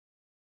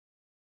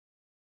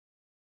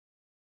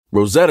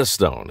 Rosetta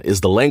Stone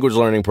is the language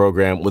learning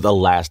program with a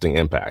lasting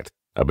impact.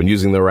 I've been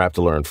using their app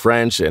to learn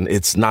French, and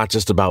it's not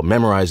just about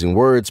memorizing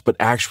words, but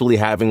actually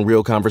having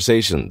real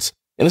conversations.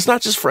 And it's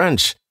not just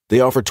French.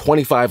 They offer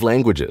 25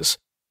 languages.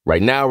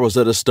 Right now,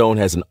 Rosetta Stone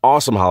has an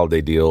awesome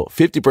holiday deal,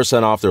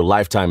 50% off their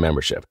lifetime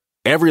membership.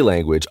 Every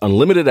language,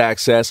 unlimited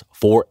access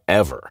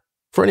forever.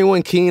 For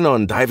anyone keen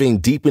on diving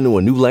deep into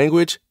a new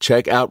language,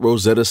 check out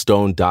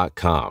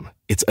rosettastone.com.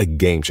 It's a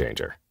game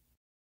changer.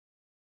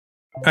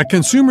 At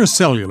Consumer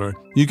Cellular,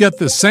 you get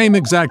the same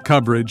exact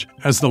coverage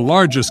as the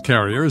largest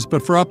carriers,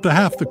 but for up to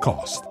half the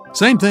cost.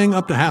 Same thing,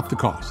 up to half the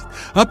cost.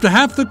 Up to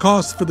half the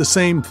cost for the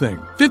same thing.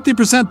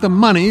 50% the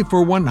money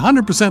for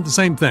 100% the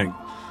same thing.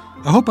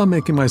 I hope I'm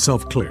making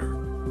myself clear.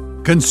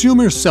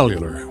 Consumer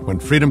Cellular. When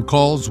freedom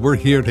calls, we're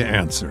here to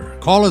answer.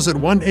 Call us at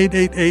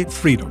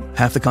 1-888-FREEDOM.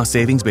 Half the cost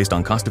savings based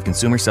on cost of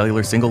Consumer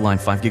Cellular single-line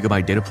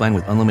 5GB data plan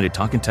with unlimited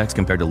talk and text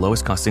compared to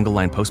lowest cost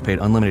single-line postpaid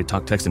unlimited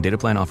talk, text, and data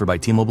plan offered by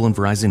T-Mobile and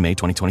Verizon May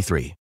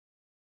 2023.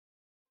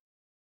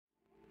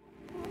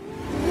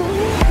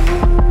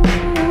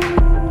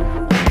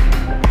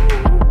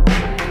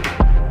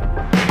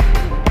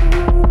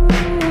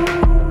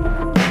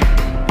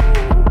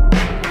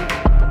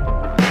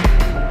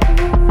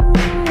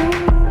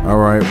 All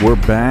right, we're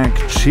back.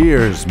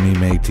 Cheers, me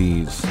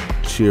mateys.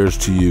 Cheers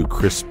to you,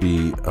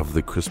 crispy of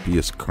the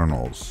crispiest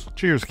kernels.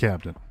 Cheers,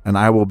 Captain. And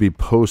I will be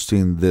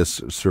posting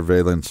this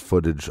surveillance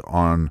footage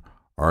on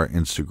our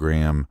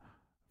Instagram,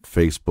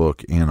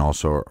 Facebook, and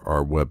also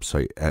our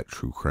website at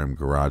True Crime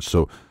Garage.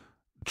 So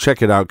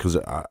check it out, because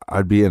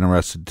I'd be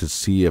interested to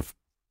see if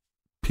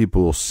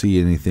people will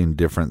see anything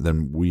different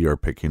than we are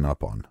picking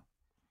up on.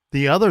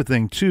 The other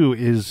thing, too,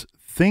 is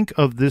think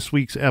of this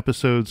week's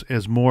episodes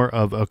as more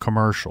of a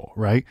commercial,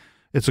 right?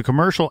 It's a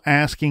commercial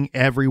asking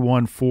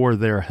everyone for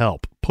their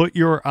help. Put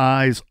your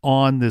eyes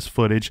on this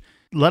footage.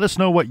 Let us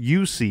know what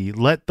you see.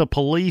 Let the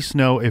police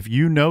know if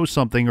you know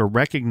something or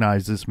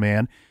recognize this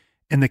man.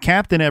 And the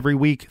captain every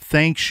week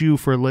thanks you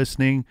for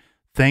listening,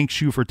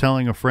 thanks you for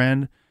telling a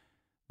friend.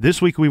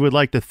 This week we would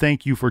like to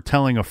thank you for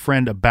telling a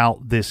friend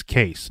about this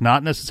case.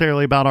 Not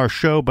necessarily about our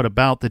show, but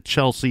about the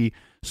Chelsea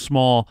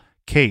Small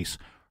case.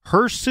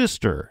 Her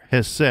sister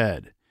has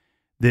said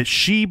that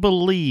she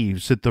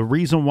believes that the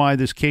reason why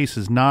this case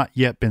has not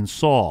yet been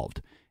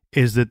solved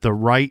is that the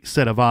right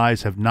set of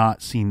eyes have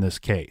not seen this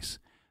case.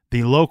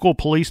 The local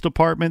police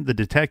department, the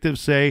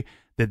detectives say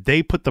that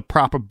they put the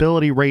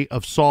probability rate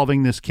of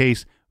solving this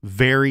case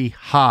very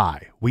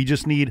high. We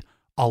just need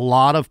a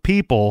lot of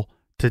people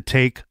to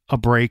take a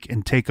break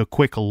and take a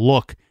quick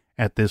look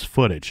at this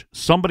footage.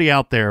 Somebody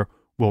out there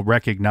will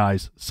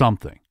recognize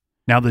something.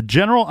 Now, the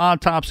general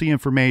autopsy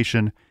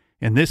information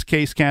in this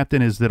case, Captain,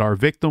 is that our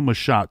victim was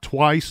shot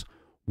twice,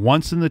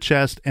 once in the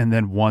chest and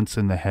then once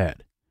in the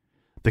head.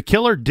 The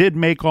killer did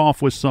make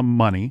off with some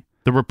money.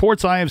 The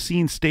reports I have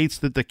seen states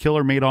that the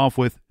killer made off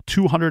with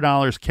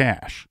 $200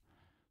 cash.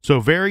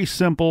 So very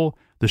simple.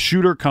 The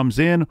shooter comes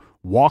in,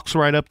 walks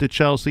right up to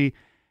Chelsea.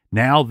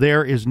 Now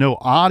there is no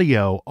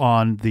audio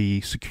on the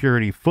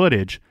security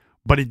footage,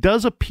 but it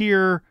does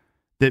appear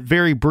that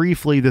very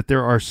briefly that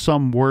there are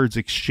some words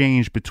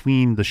exchanged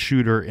between the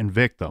shooter and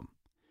victim.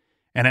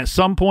 And at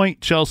some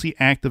point, Chelsea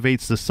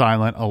activates the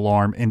silent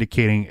alarm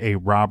indicating a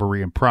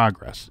robbery in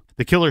progress.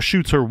 The killer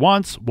shoots her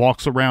once,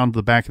 walks around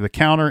the back of the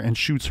counter, and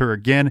shoots her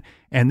again.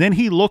 And then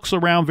he looks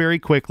around very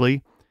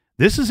quickly.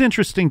 This is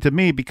interesting to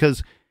me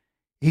because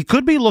he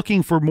could be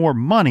looking for more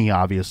money,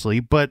 obviously,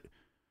 but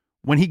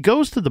when he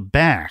goes to the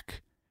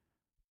back,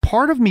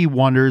 part of me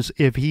wonders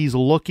if he's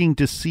looking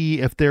to see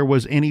if there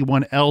was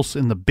anyone else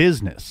in the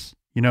business,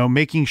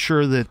 making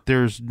sure that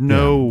there's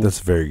that's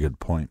a very good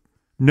point.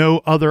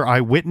 No other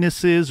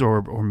eyewitnesses,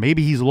 or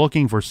maybe he's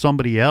looking for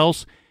somebody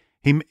else.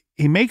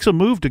 He makes a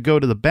move to go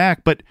to the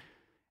back, but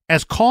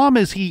as calm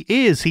as he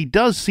is, he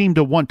does seem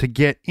to want to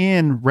get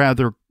in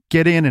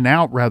and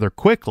out rather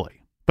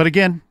quickly. But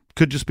again,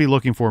 could just be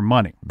looking for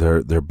money.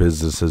 Their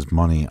business is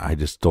money. I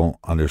just don't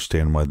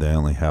understand why they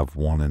only have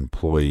one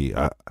employee.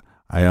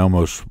 I'd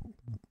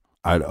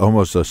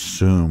almost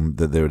assume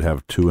that they would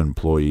have two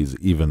employees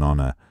even on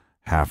a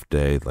half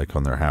day, like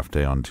on their half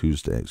day on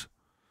Tuesdays.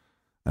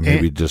 And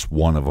maybe just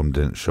one of them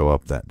didn't show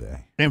up that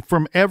day. And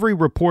from every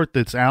report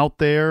that's out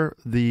there,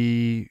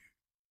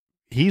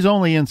 he's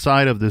only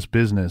inside of this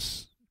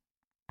business,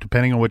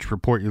 depending on which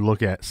report you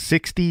look at,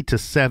 60 to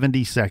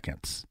 70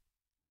 seconds.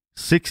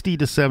 60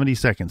 to 70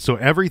 seconds. So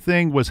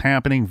everything was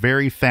happening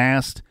very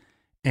fast.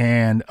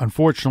 And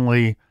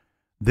unfortunately,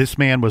 this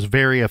man was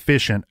very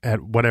efficient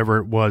at whatever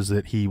it was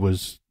that he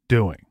was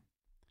doing.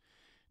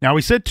 Now,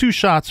 we said 2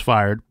 shots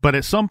fired, but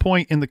at some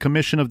point in the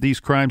commission of these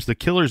crimes, the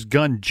killer's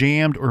gun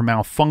jammed or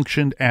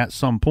malfunctioned at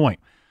some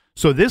point.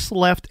 So this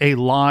left a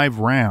live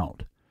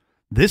round.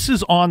 This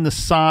is on the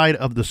side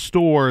of the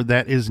store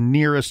that is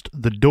nearest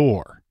the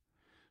door.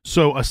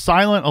 So a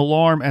silent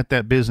alarm at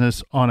that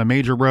business on a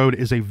major road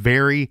is a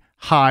very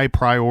high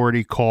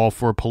priority call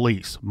for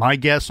police. My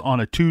guess, on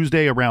a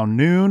Tuesday around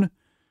noon,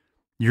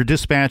 you're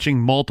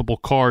dispatching multiple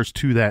cars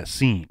to that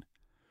scene.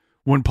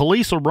 When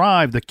police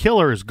arrive, the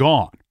killer is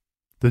gone.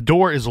 The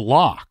door is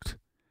locked.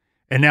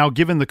 And now,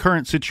 given the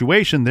current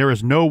situation, there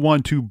is no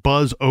one to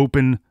buzz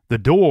open the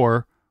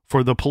door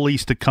for the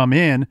police to come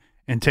in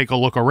and take a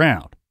look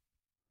around.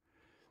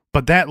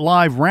 But that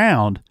live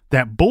round,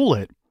 that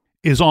bullet,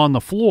 is on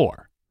the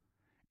floor.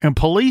 And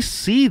police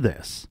see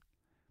this.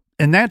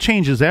 And that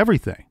changes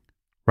everything,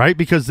 right?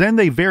 Because then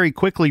they very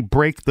quickly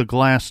break the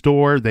glass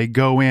door. They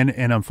go in,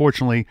 and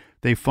unfortunately,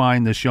 they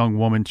find this young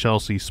woman,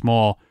 Chelsea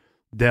Small,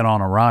 dead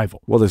on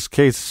arrival. Well, this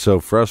case is so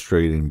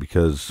frustrating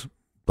because,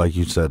 like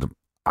you said,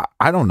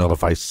 I don't know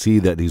if I see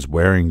that he's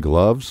wearing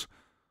gloves,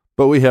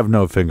 but we have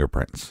no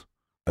fingerprints.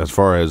 As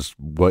far as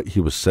what he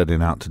was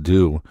setting out to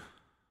do,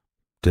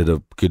 did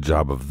a good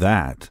job of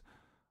that.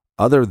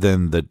 Other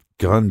than the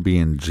gun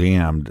being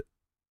jammed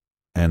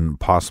and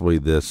possibly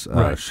this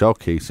shell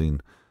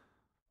casing,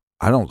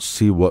 I don't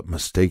see what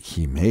mistake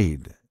he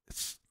made.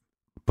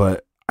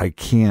 But I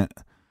can't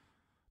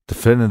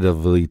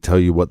definitively tell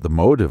you what the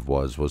motive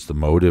was. Was the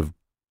motive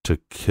to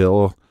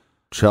kill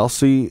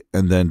Chelsea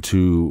and then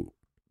to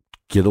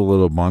get a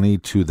little money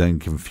to then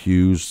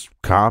confuse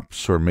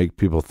cops or make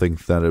people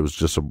think that it was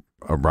just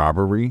a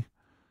robbery?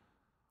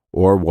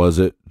 Or was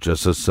it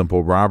just a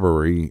simple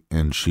robbery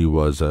and she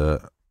was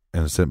a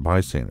innocent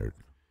bystander?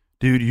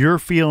 Dude, your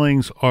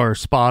feelings are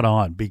spot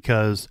on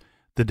because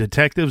the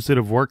detectives that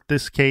have worked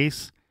this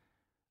case,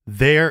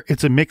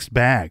 it's a mixed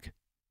bag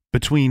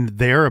between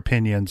their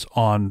opinions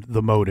on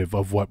the motive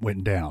of what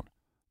went down.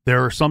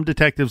 There are some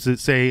detectives that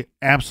say,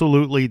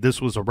 absolutely, this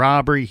was a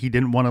robbery. He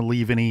didn't want to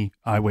leave any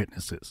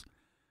eyewitnesses.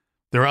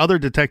 There are other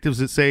detectives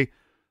that say,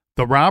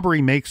 the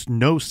robbery makes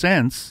no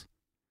sense.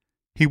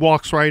 He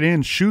walks right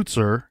in, shoots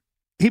her.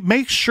 He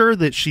makes sure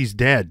that she's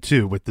dead,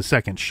 too, with the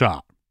second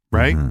shot,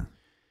 right? Mm-hmm.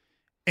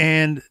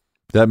 And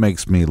that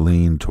makes me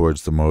lean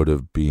towards the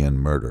motive being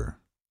murder.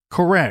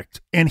 Correct.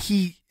 And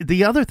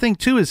the other thing,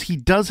 too, is he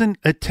doesn't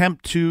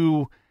attempt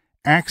to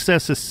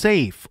access a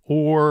safe,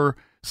 or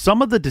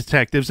some of the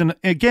detectives, and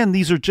again,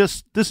 this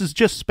is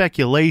just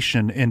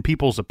speculation and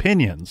people's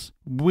opinions.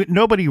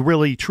 Nobody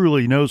really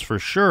truly knows for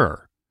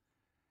sure.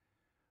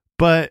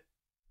 But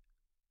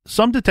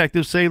some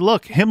detectives say,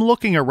 look, him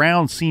looking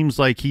around seems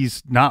like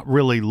he's not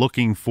really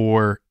looking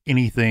for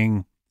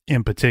anything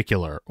in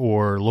particular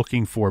or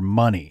looking for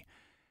money.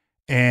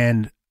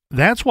 And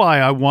that's why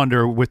I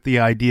wonder with the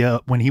idea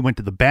when he went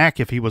to the back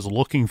if he was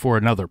looking for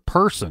another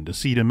person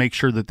to make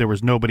sure that there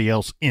was nobody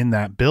else in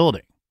that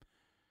building.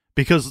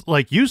 Because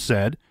like you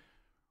said,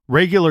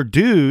 regular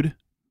dude,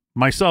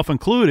 myself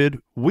included,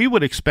 we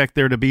would expect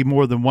there to be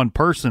more than one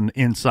person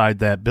inside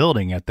that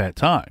building at that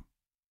time.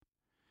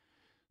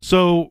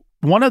 So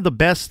one of the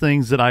best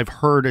things that I've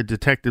heard a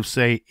detective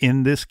say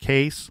in this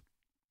case,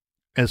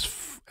 as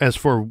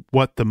for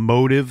what the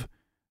motive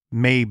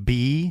may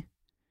be,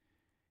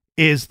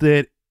 is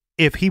that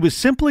if he was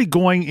simply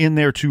going in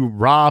there to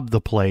rob the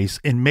place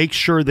and make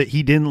sure that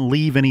he didn't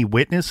leave any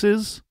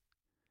witnesses,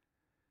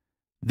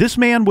 this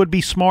man would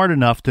be smart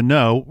enough to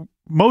know,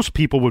 most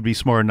people would be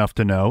smart enough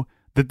to know,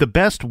 that the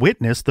best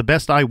witness, the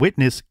best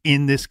eyewitness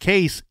in this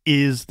case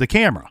is the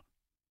camera.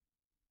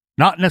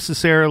 not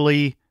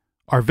necessarily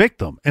our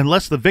victim,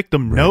 unless the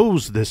victim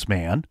knows this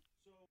man.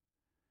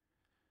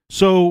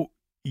 So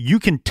you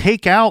can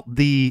take out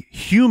the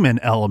human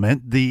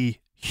element, the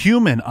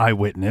human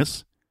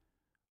eyewitness,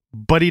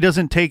 but he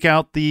doesn't take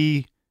out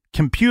the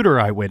computer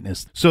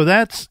eyewitness. So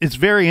it's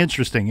very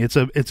interesting. It's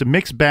a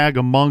mixed bag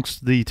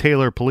amongst the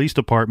Taylor Police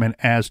Department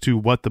as to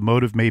what the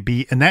motive may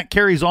be, and that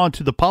carries on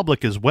to the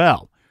public as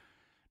well.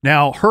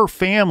 Now, her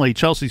family,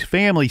 Chelsea's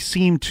family,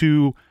 seem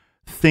to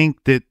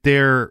think that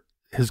there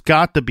has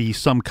got to be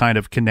some kind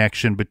of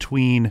connection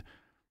between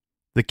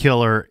the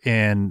killer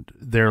and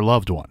their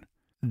loved one.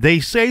 They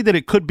say that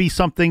it could be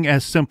something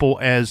as simple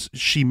as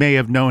she may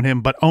have known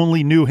him, but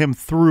only knew him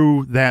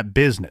through that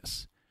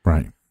business.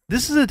 Right.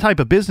 This is a type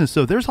of business,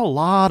 though. There's a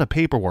lot of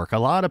paperwork, a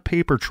lot of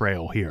paper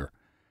trail here.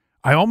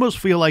 I almost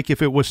feel like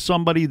if it was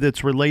somebody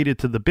that's related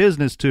to the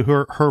business, to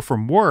her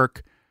from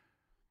work,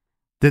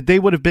 that they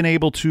would have been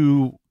able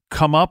to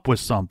come up with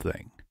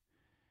something.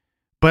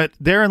 But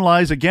therein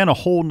lies, again, a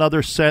whole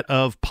nother set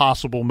of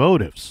possible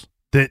motives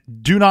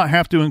that do not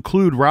have to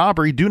include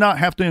robbery, do not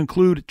have to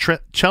include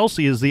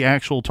Chelsea as the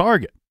actual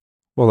target.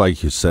 Well,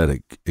 like you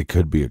said, it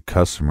could be a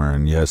customer,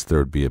 and yes, there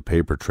would be a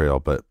paper trail,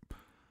 but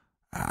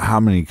how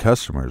many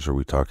customers are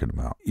we talking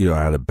about?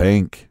 At a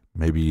bank,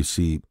 maybe you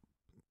see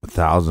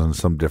 1,000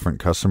 some different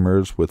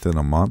customers within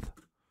a month.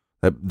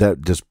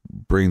 That just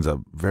brings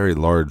a very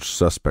large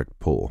suspect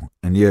pool.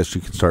 And yes,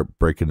 you can start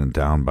breaking it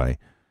down by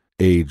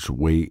age,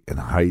 weight, and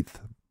height,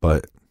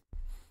 but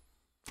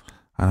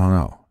I don't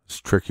know. It's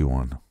a tricky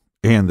one.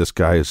 And this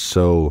guy is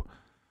so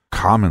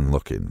common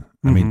looking.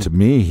 I mean, to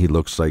me, he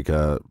looks like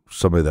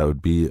somebody that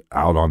would be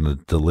out on the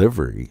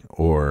delivery,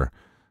 or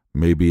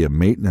maybe a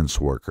maintenance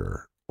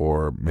worker,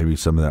 or maybe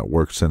somebody that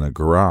works in a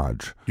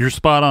garage. You're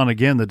spot on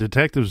again. The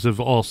detectives have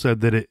all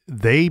said that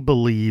they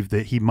believe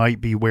that he might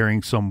be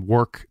wearing some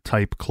work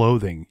type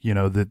clothing,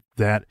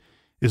 that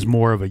is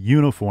more of a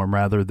uniform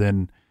rather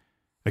than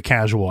a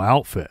casual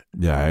outfit.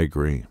 Yeah, I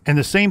agree. And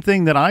the same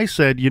thing that I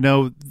said,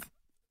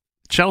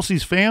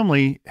 Chelsea's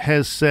family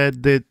has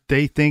said that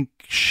they think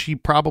she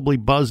probably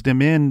buzzed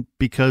him in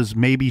because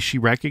maybe she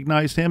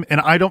recognized him. And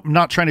I'm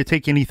not trying to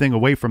take anything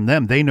away from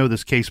them. They know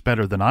this case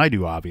better than I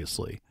do,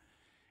 obviously.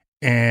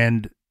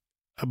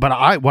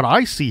 But what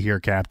I see here,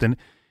 Captain,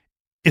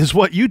 is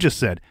what you just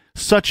said.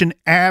 Such an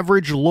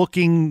average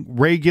looking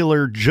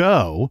regular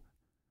Joe.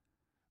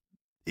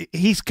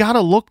 He's got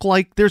to look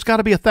like there's got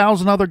to be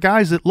 1,000 other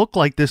guys that look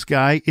like this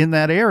guy in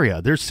that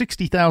area. There's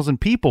 60,000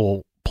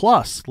 people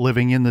plus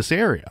living in this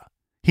area.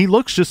 He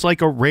looks just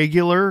like a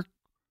regular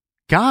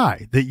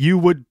guy that you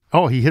would,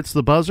 he hits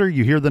the buzzer,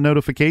 you hear the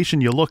notification,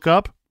 you look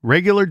up,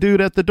 regular dude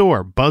at the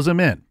door, buzz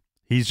him in.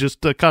 He's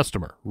just a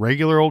customer,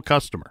 regular old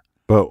customer.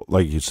 But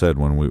like you said,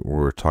 when we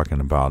were talking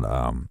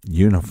about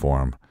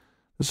uniform,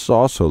 this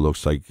also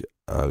looks like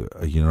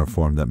a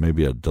uniform that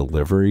maybe a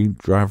delivery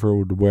driver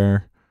would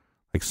wear,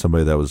 like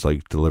somebody that was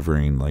like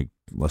delivering, like,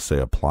 let's say,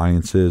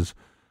 appliances,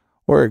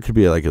 or it could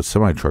be like a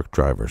semi-truck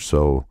driver.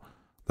 So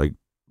like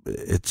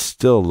it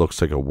still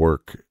looks like a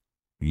work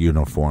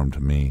uniform to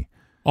me.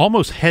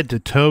 Almost head to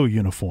toe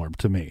uniform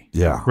to me.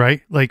 Yeah.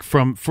 Right? Like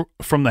from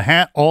the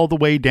hat all the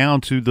way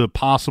down to the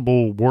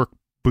possible work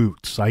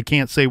boots. I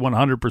can't say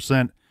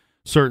 100%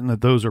 certain that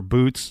those are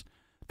boots.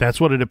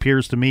 That's what it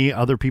appears to me.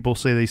 Other people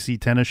say they see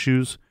tennis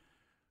shoes.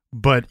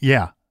 But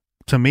yeah,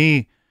 to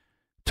me,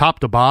 top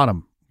to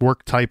bottom,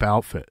 work type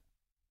outfit.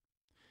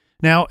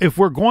 Now, if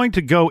we're going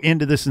to go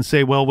into this and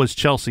say, well, was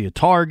Chelsea a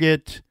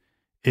target?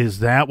 Is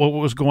that what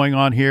was going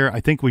on here? I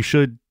think we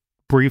should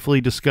briefly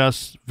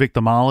discuss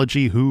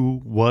victimology.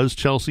 Who was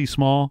Chelsea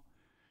Small?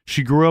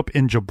 She grew up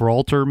in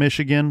Gibraltar,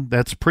 Michigan.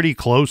 That's pretty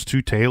close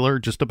to Taylor,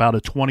 just about a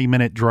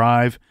 20-minute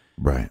drive.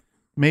 Right.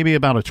 Maybe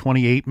about a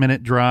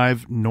 28-minute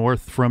drive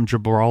north from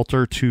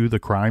Gibraltar to the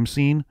crime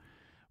scene.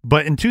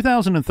 But in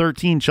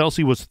 2013,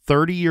 Chelsea was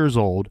 30 years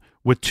old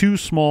with 2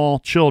 small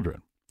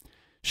children.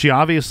 She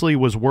obviously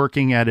was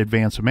working at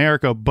Advance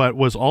America, but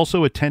was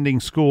also attending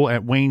school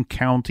at Wayne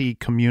County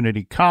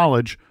Community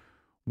College,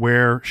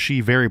 where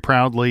she very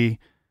proudly,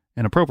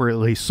 and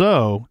appropriately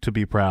so to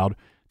be proud,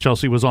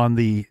 Chelsea was on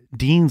the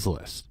dean's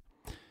list.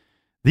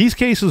 These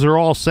cases are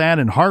all sad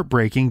and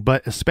heartbreaking,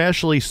 but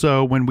especially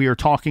so when we are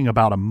talking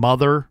about a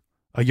mother,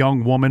 a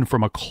young woman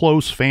from a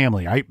close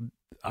family.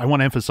 I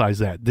want to emphasize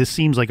that. This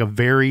seems like a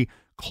very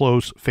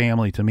close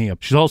family to me.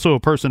 She's also a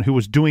person who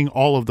was doing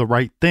all of the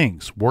right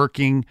things,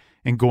 working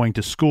and going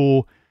to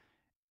school.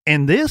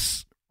 And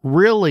this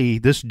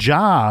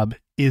job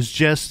is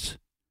just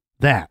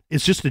that.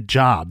 It's just a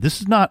job.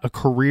 This is not a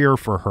career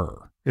for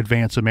her,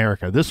 Advance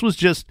America. This was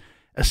just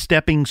a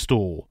stepping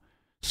stool,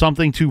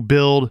 something to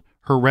build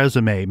her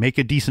resume, make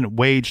a decent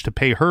wage to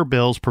pay her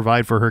bills,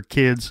 provide for her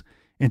kids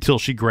until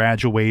she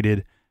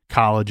graduated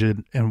college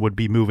and would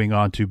be moving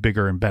on to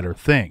bigger and better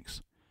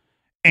things.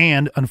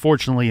 And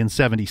unfortunately, in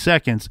 70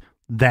 seconds,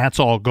 that's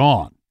all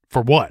gone.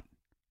 For what?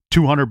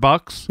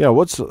 $200? Yeah,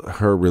 what's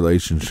her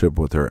relationship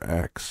with her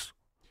ex?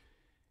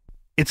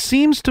 It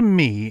seems to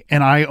me,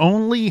 and I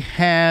only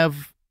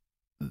have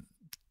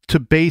to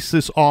base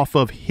this off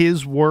of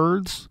his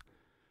words,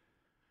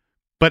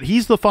 But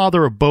he's the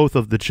father of both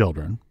of the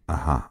children.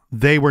 Uh-huh.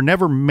 They were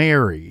never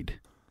married.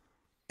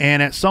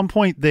 And at some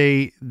point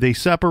they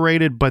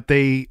separated, but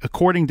they,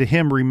 according to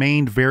him,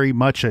 remained very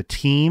much a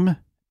team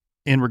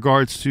in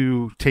regards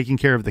to taking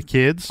care of the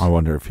kids. I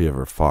wonder if he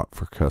ever fought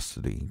for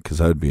custody, because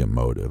that would be a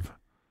motive.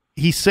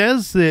 He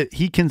says that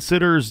he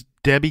considers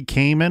Debbie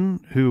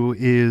Kamen, who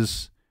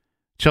is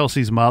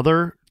Chelsea's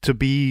mother, to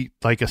be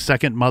like a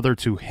second mother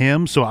to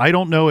him. So I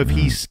don't know if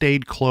he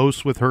stayed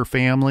close with her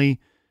family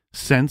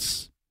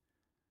since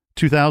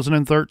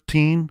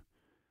 2013.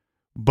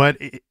 But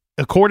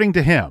according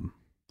to him,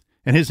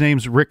 and his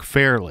name's Rick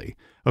Fairley,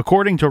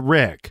 according to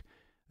Rick,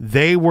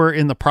 they were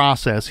in the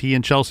process, he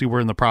and Chelsea were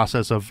in the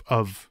process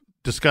of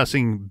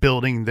discussing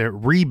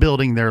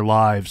rebuilding their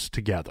lives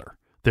together,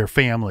 their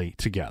family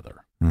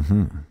together.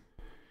 Mm-hmm.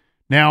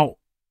 Now,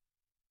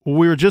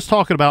 we were just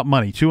talking about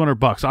money,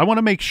 $200. I want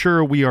to make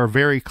sure we are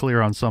very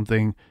clear on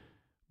something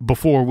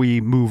before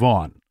we move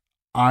on.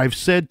 I've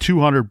said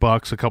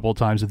 $200 a couple of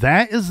times.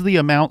 That is the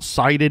amount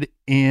cited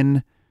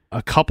in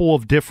a couple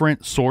of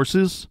different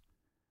sources,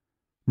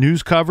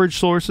 news coverage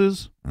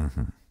sources.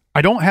 Mm-hmm.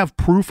 I don't have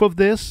proof of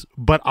this,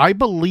 but I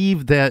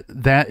believe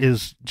that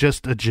is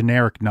just a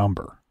generic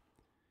number.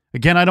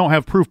 Again, I don't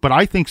have proof, but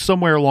I think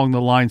somewhere along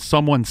the line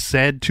someone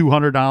said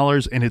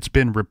 $200 and it's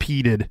been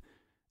repeated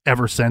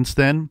ever since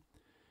then.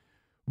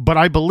 But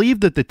I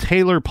believe that the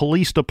Taylor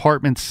Police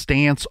Department's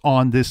stance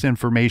on this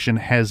information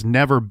has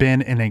never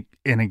been an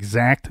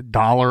exact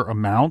dollar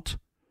amount.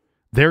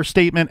 Their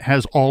statement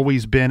has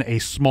always been a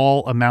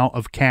small amount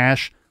of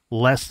cash,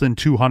 less than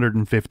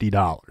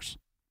 $250.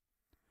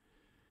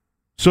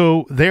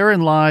 So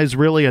therein lies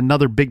really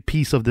another big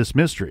piece of this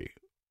mystery.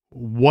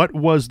 What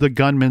was the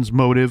gunman's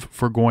motive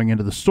for going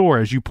into the store,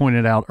 as you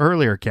pointed out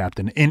earlier,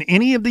 Captain? In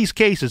any of these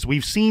cases,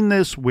 we've seen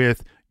this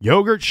with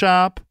Yogurt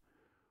Shop,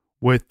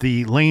 with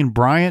the Lane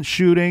Bryant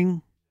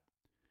shooting,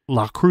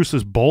 La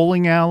Cruce's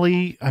bowling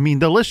alley. I mean,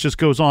 the list just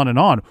goes on and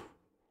on.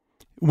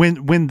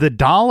 When the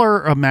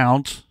dollar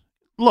amount,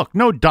 look,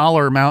 no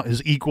dollar amount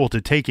is equal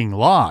to taking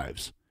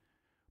lives.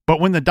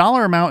 But when the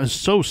dollar amount is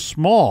so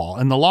small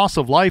and the loss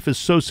of life is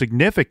so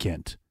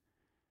significant,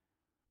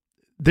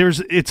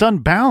 it's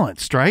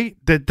unbalanced, right?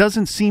 That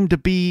doesn't seem to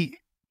be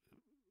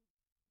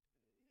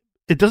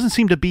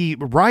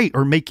right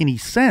or make any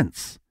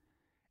sense.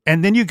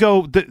 And then you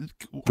go,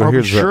 are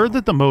we sure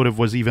that the motive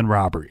was even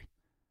robbery?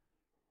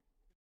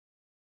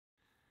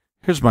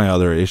 Here's my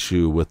other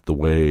issue with the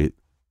way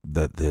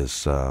that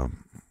this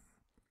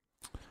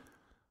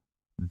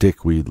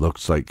dickweed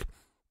looks like.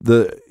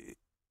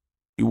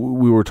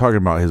 We were talking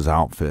about his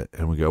outfit,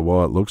 and we go,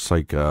 well, it looks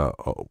like a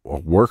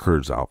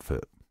worker's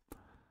outfit.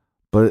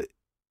 But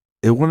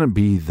it wouldn't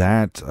be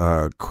that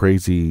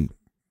crazy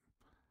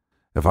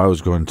if I was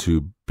going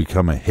to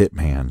become a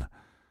hitman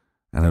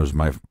and it was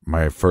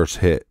my first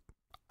hit.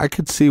 I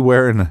could see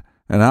wearing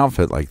an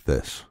outfit like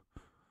this.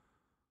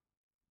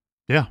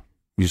 Yeah.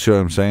 You see what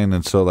I'm saying?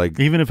 And so, like,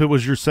 even if it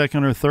was your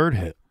second or third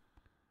hit.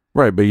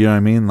 Right, but you know what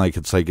I mean? Like,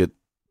 it's like it.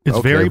 It's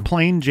okay. Very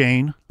plain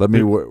Jane.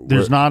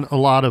 There's not a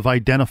lot of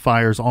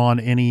identifiers on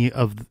any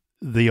of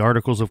the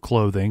articles of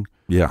clothing.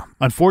 Yeah.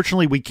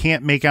 Unfortunately, we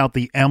can't make out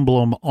the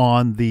emblem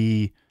on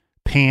the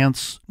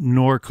pants,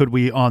 nor could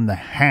we on the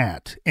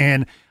hat.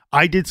 And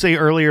I did say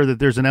earlier that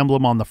there's an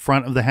emblem on the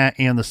front of the hat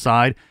and the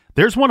side.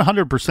 There's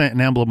 100%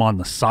 an emblem on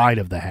the side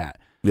of the hat.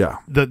 Yeah.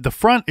 The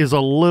front is a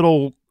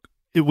little,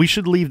 we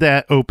should leave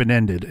that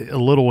open-ended, a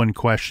little in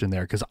question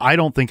there, because I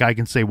don't think I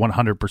can say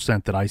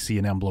 100% that I see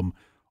an emblem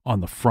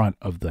on the front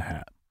of the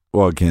hat.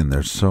 Well, again,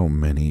 there's so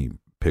many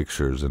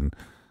pictures, and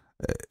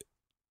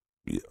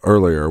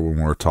earlier when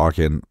we were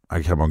talking,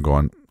 I kept on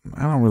going,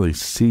 I don't really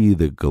see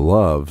the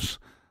gloves.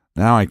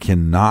 Now I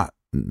cannot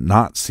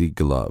not see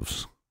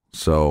gloves.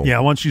 So yeah,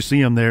 once you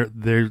see them,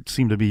 they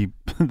seem to be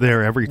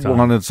there every time.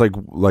 Well, and it's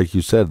like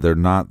you said, they're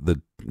not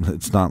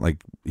it's not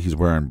like he's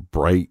wearing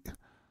bright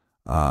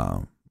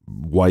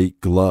white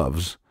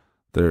gloves.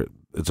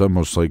 It's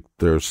almost like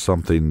there's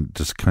something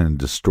just kind of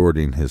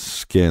distorting his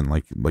skin,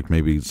 like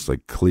maybe it's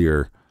like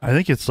clear. I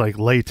think it's like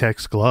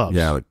latex gloves.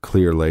 Yeah, like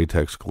clear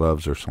latex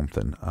gloves or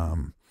something.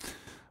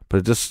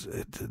 But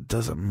it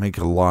doesn't make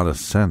a lot of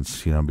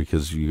sense,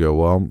 because you go,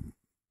 well,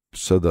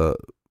 so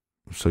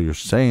you're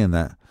saying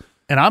that.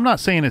 And I'm not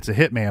saying it's a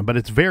hitman, but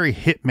it's very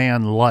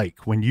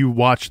hitman-like when you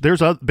watch.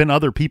 There's been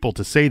other people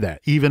to say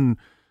that. Even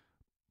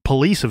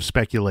police have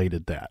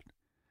speculated that.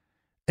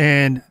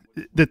 And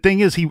the thing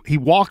is, he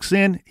walks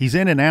in, he's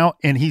in and out,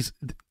 and he's,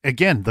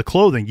 again, the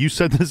clothing. You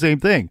said the same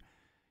thing.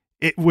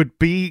 It would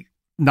be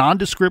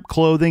nondescript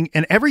clothing,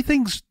 and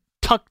everything's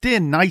tucked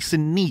in nice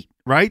and neat,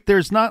 right?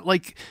 There's not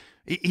like,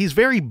 he's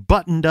very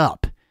buttoned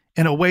up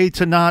in a way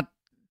to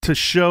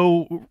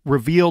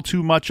reveal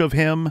too much of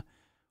him,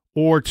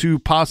 or to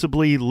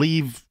possibly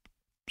leave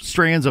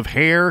strands of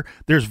hair.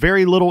 There's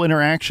very little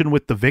interaction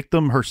with the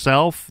victim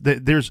herself.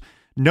 There's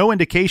no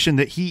indication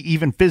that he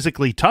even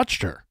physically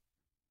touched her.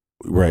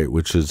 Right,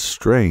 which is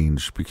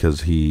strange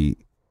because he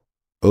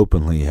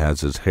openly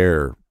has his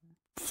hair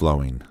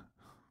flowing.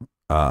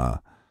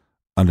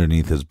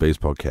 underneath his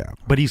baseball cap.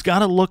 But he's got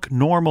to look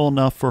normal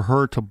enough for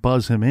her to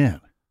buzz him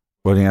in.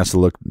 But he has to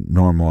look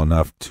normal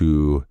enough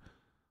to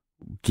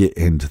get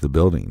into the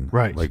building.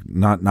 Right. Like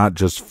not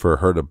just for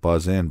her to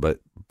buzz in, but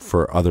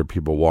for other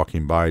people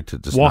walking by to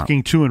just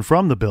walking to and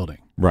from the building.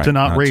 Right. To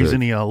not raise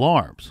any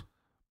alarms.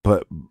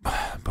 But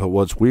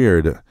what's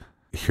weird,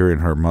 hearing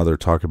her mother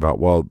talk about,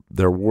 well,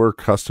 there were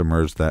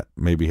customers that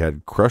maybe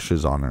had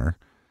crushes on her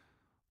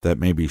that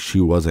maybe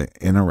she wasn't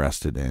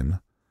interested in,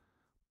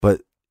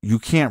 but you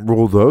can't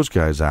rule those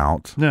guys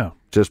out. No.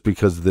 Just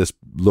because this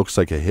looks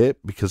like a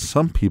hit, because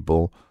some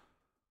people,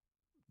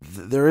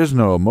 there is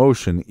no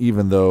emotion,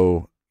 even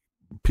though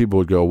people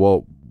would go,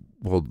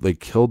 well, they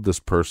killed this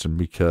person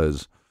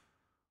because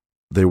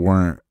they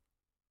weren't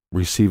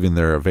receiving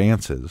their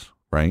advances,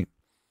 right?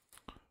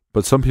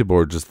 But some people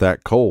are just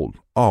that cold.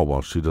 Oh,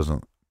 well, she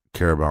doesn't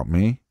care about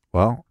me.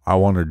 Well, I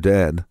want her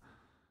dead,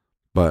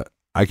 but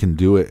I can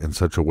do it in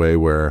such a way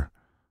where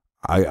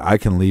I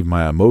can leave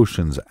my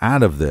emotions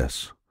out of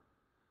this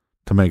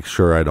to make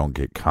sure I don't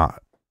get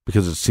caught,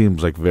 because it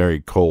seems like very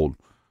cold.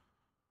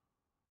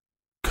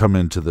 Come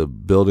into the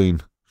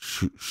building,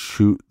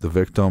 shoot the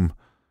victim,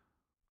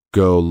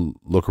 go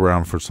look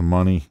around for some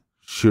money,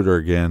 shoot her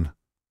again,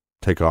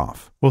 take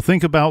off. Well,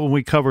 think about when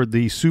we covered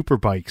the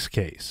Superbikes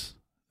case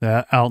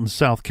out in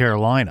South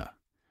Carolina.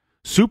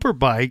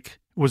 Superbike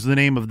was the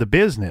name of the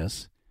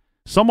business.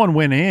 Someone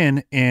went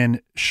in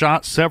and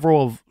shot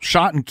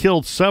and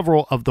killed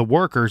several of the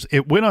workers.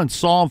 It went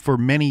unsolved for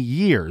many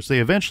years. They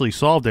eventually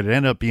solved it. It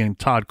ended up being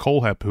Todd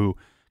Colehep who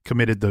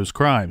committed those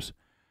crimes.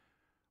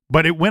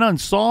 But it went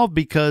unsolved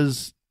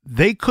because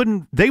they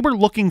were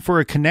looking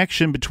for a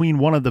connection between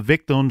one of the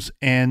victims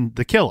and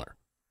the killer,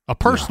 a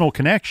personal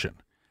connection.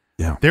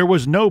 Yeah. There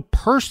was no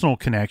personal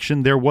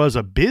connection. There was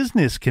a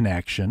business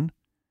connection,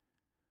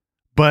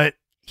 but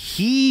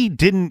he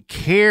didn't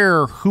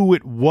care who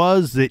it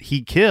was that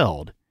he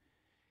killed.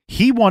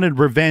 He wanted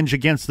revenge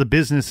against the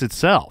business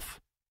itself.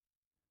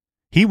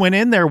 He went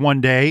in there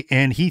one day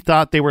and he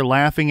thought they were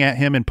laughing at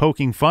him and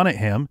poking fun at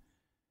him.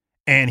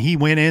 And he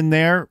went in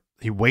there,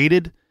 he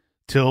waited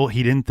till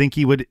he didn't think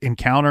he would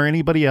encounter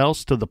anybody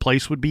else, till the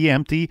place would be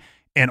empty,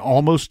 and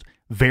almost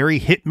very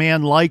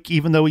Hitman-like,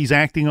 even though he's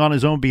acting on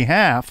his own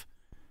behalf,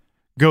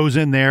 goes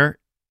in there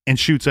and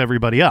shoots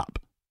everybody up.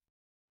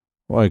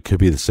 Well, it could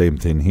be the same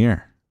thing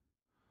here,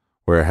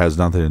 where it has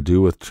nothing to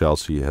do with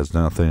Chelsea. It has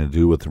nothing to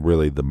do with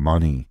really the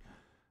money.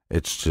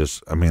 It's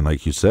just, I mean,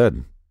 like you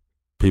said,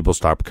 people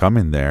stopped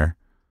coming there,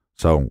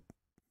 so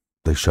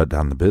they shut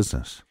down the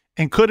business.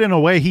 And could, in a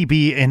way, he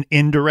be an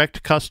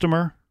indirect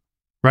customer,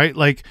 right?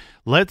 Like,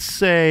 let's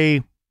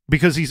say,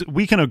 because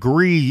we can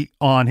agree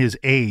on his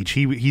age.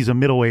 He's a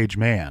middle-aged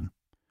man,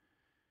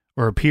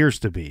 or appears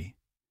to be.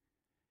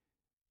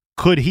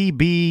 Could he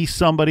be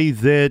somebody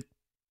that,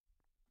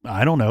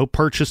 I don't know,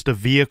 purchased a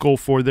vehicle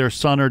for their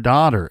son or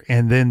daughter,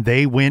 and then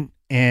they went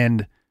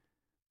and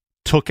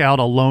took out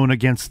a loan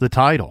against the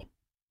title?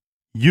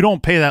 You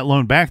don't pay that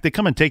loan back, they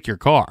come and take your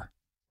car.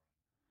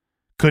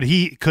 Could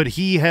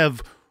he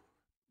have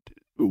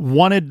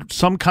wanted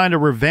some kind of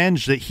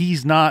revenge that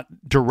he's not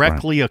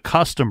directly a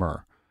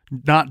customer,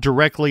 not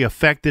directly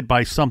affected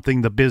by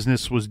something the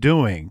business was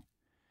doing?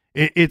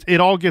 It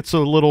all gets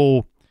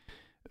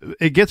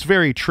it gets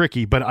very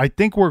tricky, but I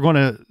think we're going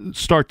to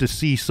start to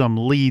see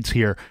some leads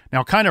here.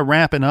 Now, kind of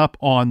wrapping up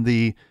on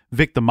the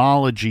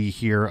victimology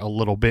here a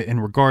little bit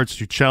in regards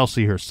to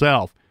Chelsea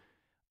herself.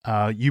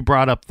 You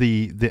brought up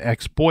the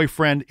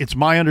ex-boyfriend. It's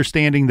my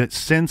understanding that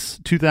since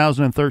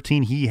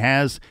 2013, he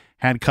has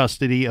had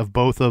custody of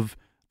both of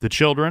the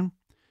children,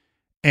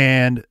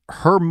 and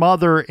her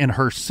mother and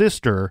her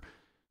sister.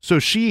 So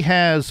she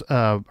has,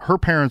 her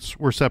parents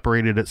were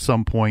separated at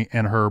some point,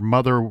 and her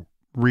mother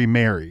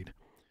remarried.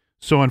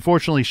 So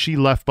unfortunately, she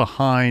left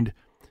behind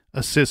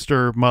a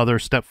sister, mother,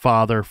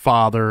 stepfather,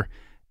 father,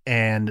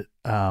 and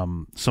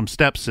some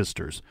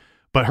stepsisters.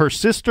 But her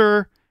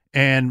sister,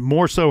 and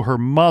more so her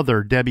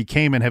mother, Debbie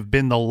Kamen, have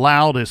been the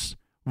loudest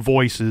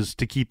voices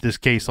to keep this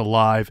case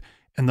alive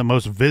and the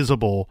most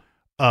visible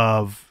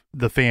of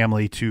the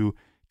family to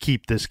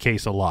keep this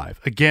case alive.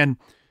 Again,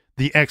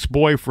 the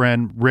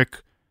ex-boyfriend,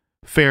 Rick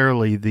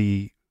Fairley,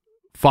 the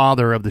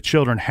father of the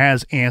children,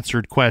 has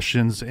answered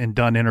questions and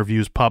done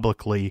interviews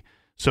publicly,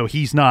 so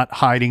he's not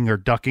hiding or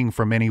ducking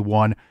from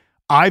anyone.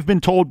 I've been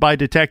told by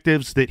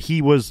detectives that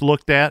he was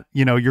looked at.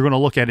 You know, you're going to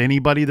look at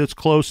anybody that's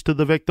close to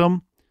the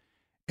victim,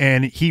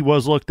 and he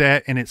was looked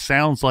at, and it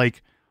sounds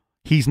like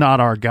he's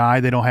not our guy.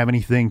 They don't have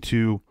anything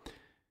to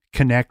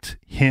connect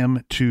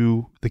him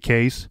to the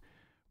case.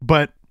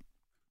 But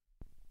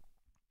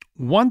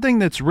one thing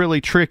that's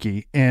really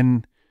tricky,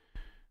 and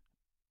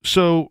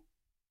so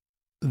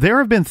there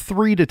have been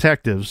 3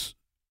 detectives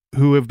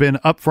who have been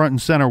up front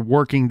and center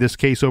working this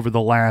case over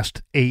the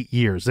last 8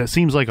 years. That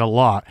seems like a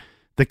lot.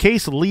 The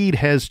case lead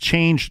has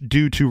changed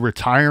due to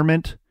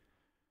retirement,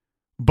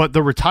 but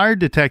the retired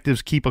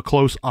detectives keep a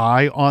close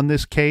eye on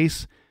this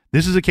case.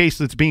 This is a case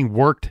that's being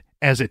worked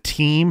as a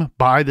team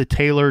by the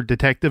Taylor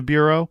Detective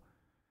Bureau.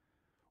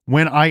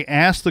 When I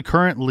asked the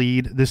current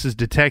lead, this is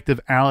Detective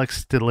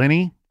Alex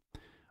Stellini,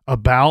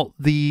 about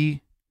the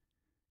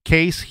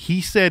case.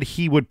 He said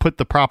he would put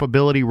the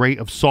probability rate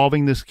of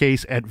solving this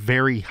case at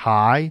very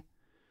high.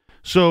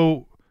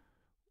 So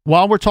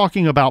while we're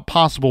talking about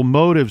possible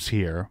motives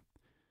here,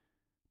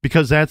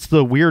 because that's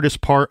the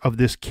weirdest part of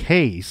this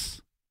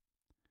case,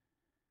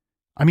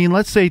 I mean,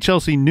 let's say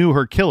Chelsea knew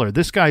her killer.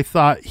 This guy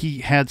thought he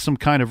had some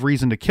kind of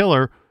reason to kill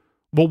her.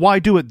 Well, why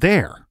do it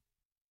there?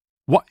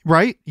 What,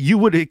 right? You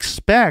would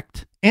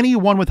expect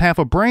anyone with half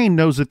a brain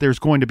knows that there's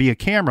going to be a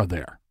camera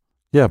there.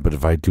 Yeah, but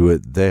if I do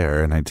it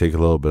there and I take a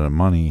little bit of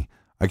money,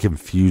 I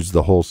confuse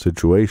the whole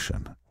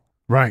situation.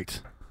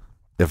 Right.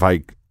 If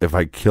I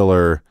kill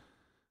her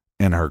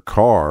in her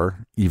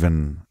car,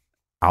 even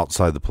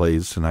outside the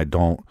place, and I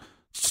don't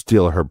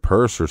steal her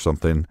purse or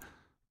something,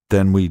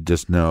 then we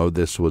just know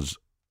this was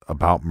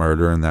about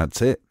murder and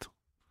that's it.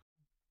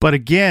 But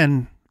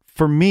again,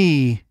 for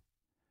me,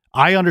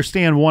 I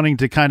understand wanting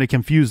to kind of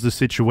confuse the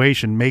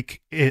situation,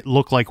 make it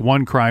look like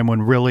one crime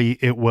when really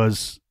it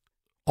was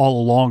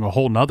all along a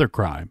whole nother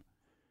crime.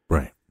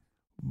 Right.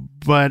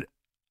 But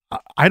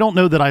I don't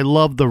know that I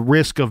love the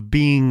risk of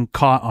being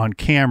caught on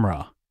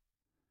camera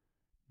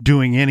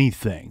doing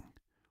anything,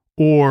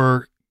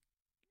 or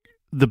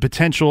the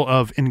potential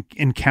of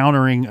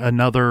encountering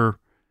another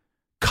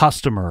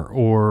customer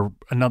or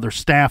another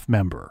staff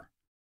member.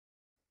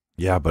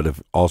 Yeah, but if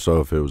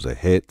it was a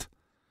hit,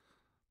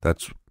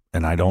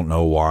 and I don't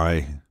know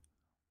why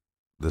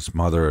this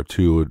mother or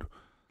two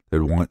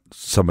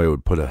somebody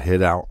would put a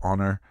hit out on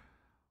her,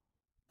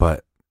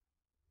 but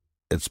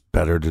it's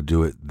better to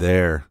do it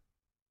there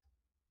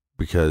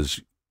because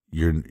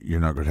you're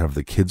not going to have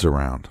the kids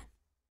around.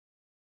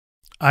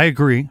 I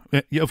agree,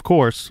 of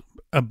course.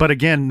 But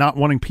again, not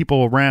wanting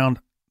people around,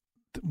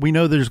 we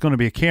know there's going to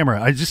be a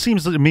camera. It just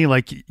seems to me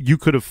like you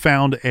could have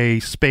found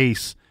a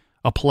space,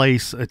 a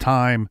place, a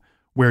time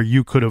where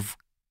you could have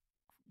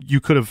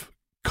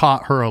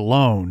caught her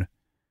alone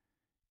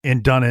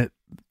and done it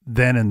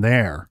then and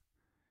there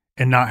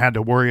and not had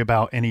to worry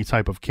about any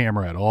type of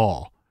camera at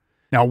all.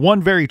 Now,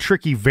 one very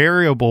tricky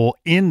variable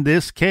in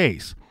this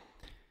case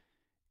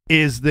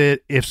is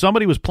that if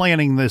somebody was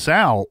planning this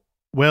out,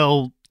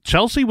 well,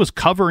 Chelsea was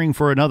covering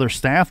for another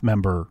staff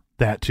member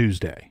that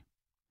Tuesday.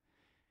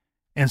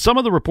 And some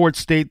of the reports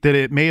state that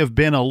it may have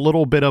been a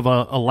little bit of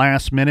a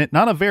last minute,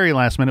 not a very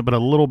last minute, but a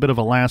little bit of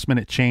a last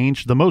minute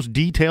change. The most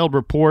detailed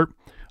report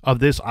of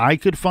this I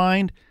could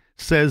find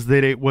says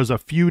that it was a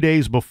few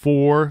days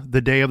before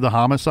the day of the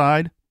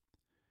homicide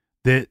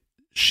that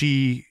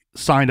she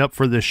signed up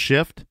for this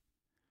shift.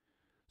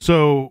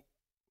 So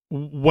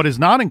what is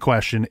not in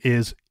question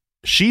is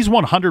she's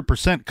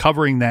 100%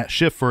 covering that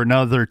shift for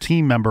another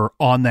team member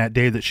on that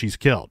day that she's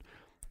killed.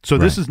 So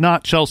This is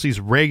not Chelsea's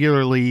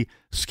regularly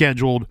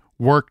scheduled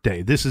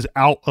workday. This is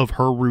out of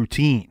her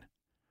routine.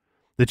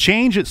 The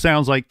change, it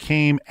sounds like,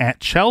 came at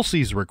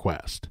Chelsea's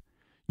request.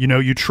 You know,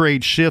 you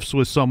trade shifts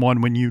with someone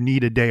when you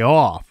need a day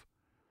off.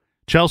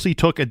 Chelsea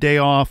took a day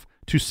off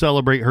to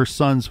celebrate her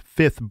son's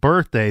 5th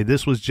birthday.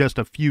 This was just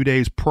a few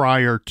days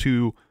prior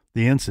to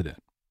the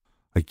incident.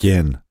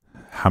 Again,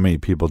 how many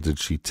people did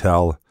she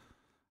tell?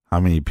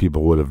 How many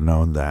people would have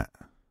known that?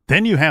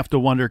 Then you have to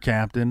wonder,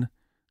 Captain,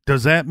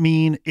 does that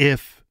mean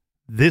if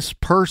this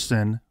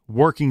person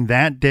working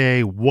that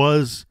day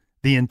was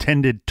the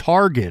intended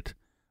target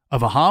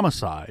of a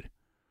homicide,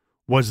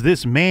 was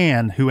this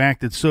man who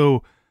acted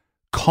so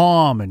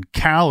calm and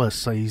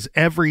callous, he's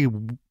every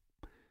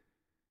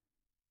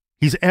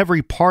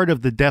part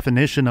of the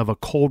definition of a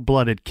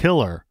cold-blooded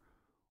killer,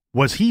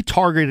 was he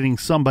targeting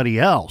somebody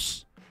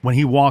else when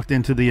he walked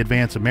into the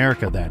Advance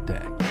America that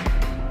day?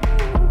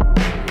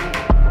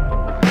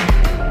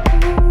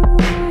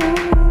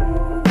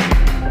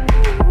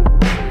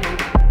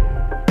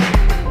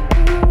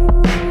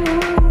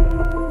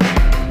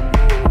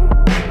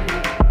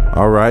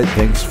 All right,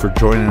 thanks for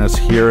joining us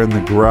here in the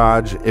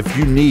garage. If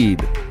you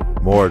need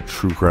more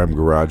True Crime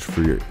Garage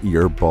for your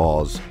ear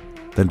balls,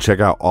 then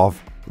check out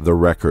Off the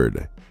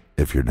Record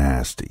if you're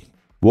nasty.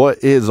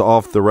 What is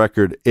Off the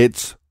Record?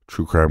 It's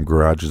True Crime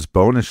Garage's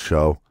bonus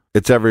show.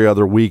 It's every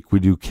other week. We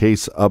do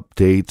case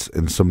updates,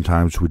 and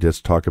sometimes we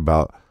just talk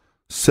about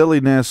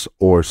silliness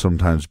or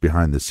sometimes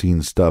behind the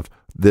scenes stuff.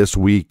 This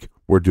week,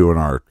 we're doing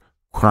our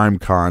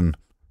CrimeCon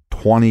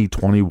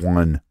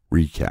 2021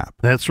 recap.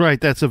 That's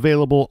right. That's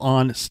available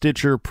on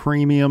Stitcher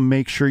Premium.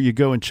 Make sure you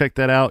go and check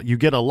that out. You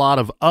get a lot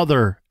of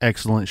other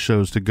excellent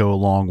shows to go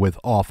along with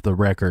Off the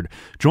Record.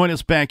 Join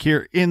us back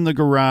here in the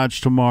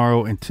garage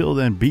tomorrow. Until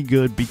then, be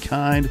good, be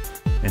kind,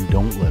 and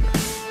don't litter.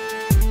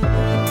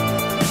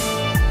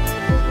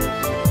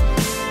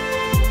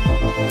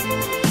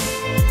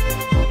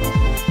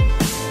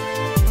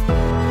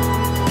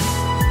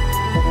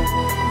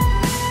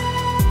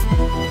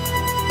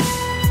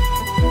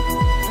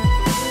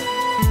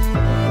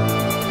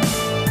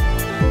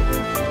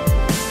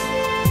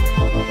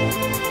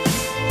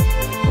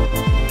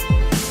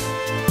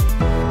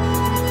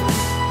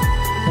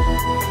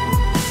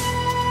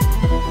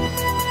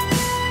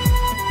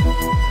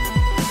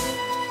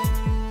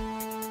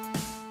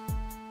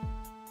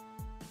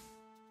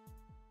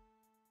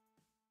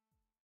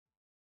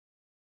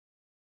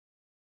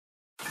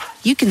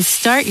 you can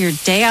start your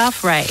day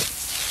off right.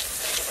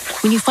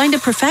 When you find a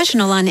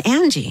professional on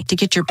Angie to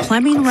get your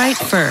plumbing right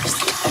first.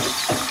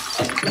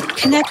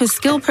 Connect with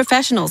skilled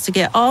professionals to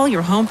get all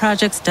your home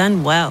projects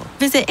done well.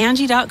 Visit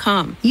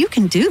Angie.com. You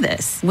can do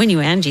this when you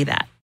Angie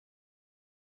that.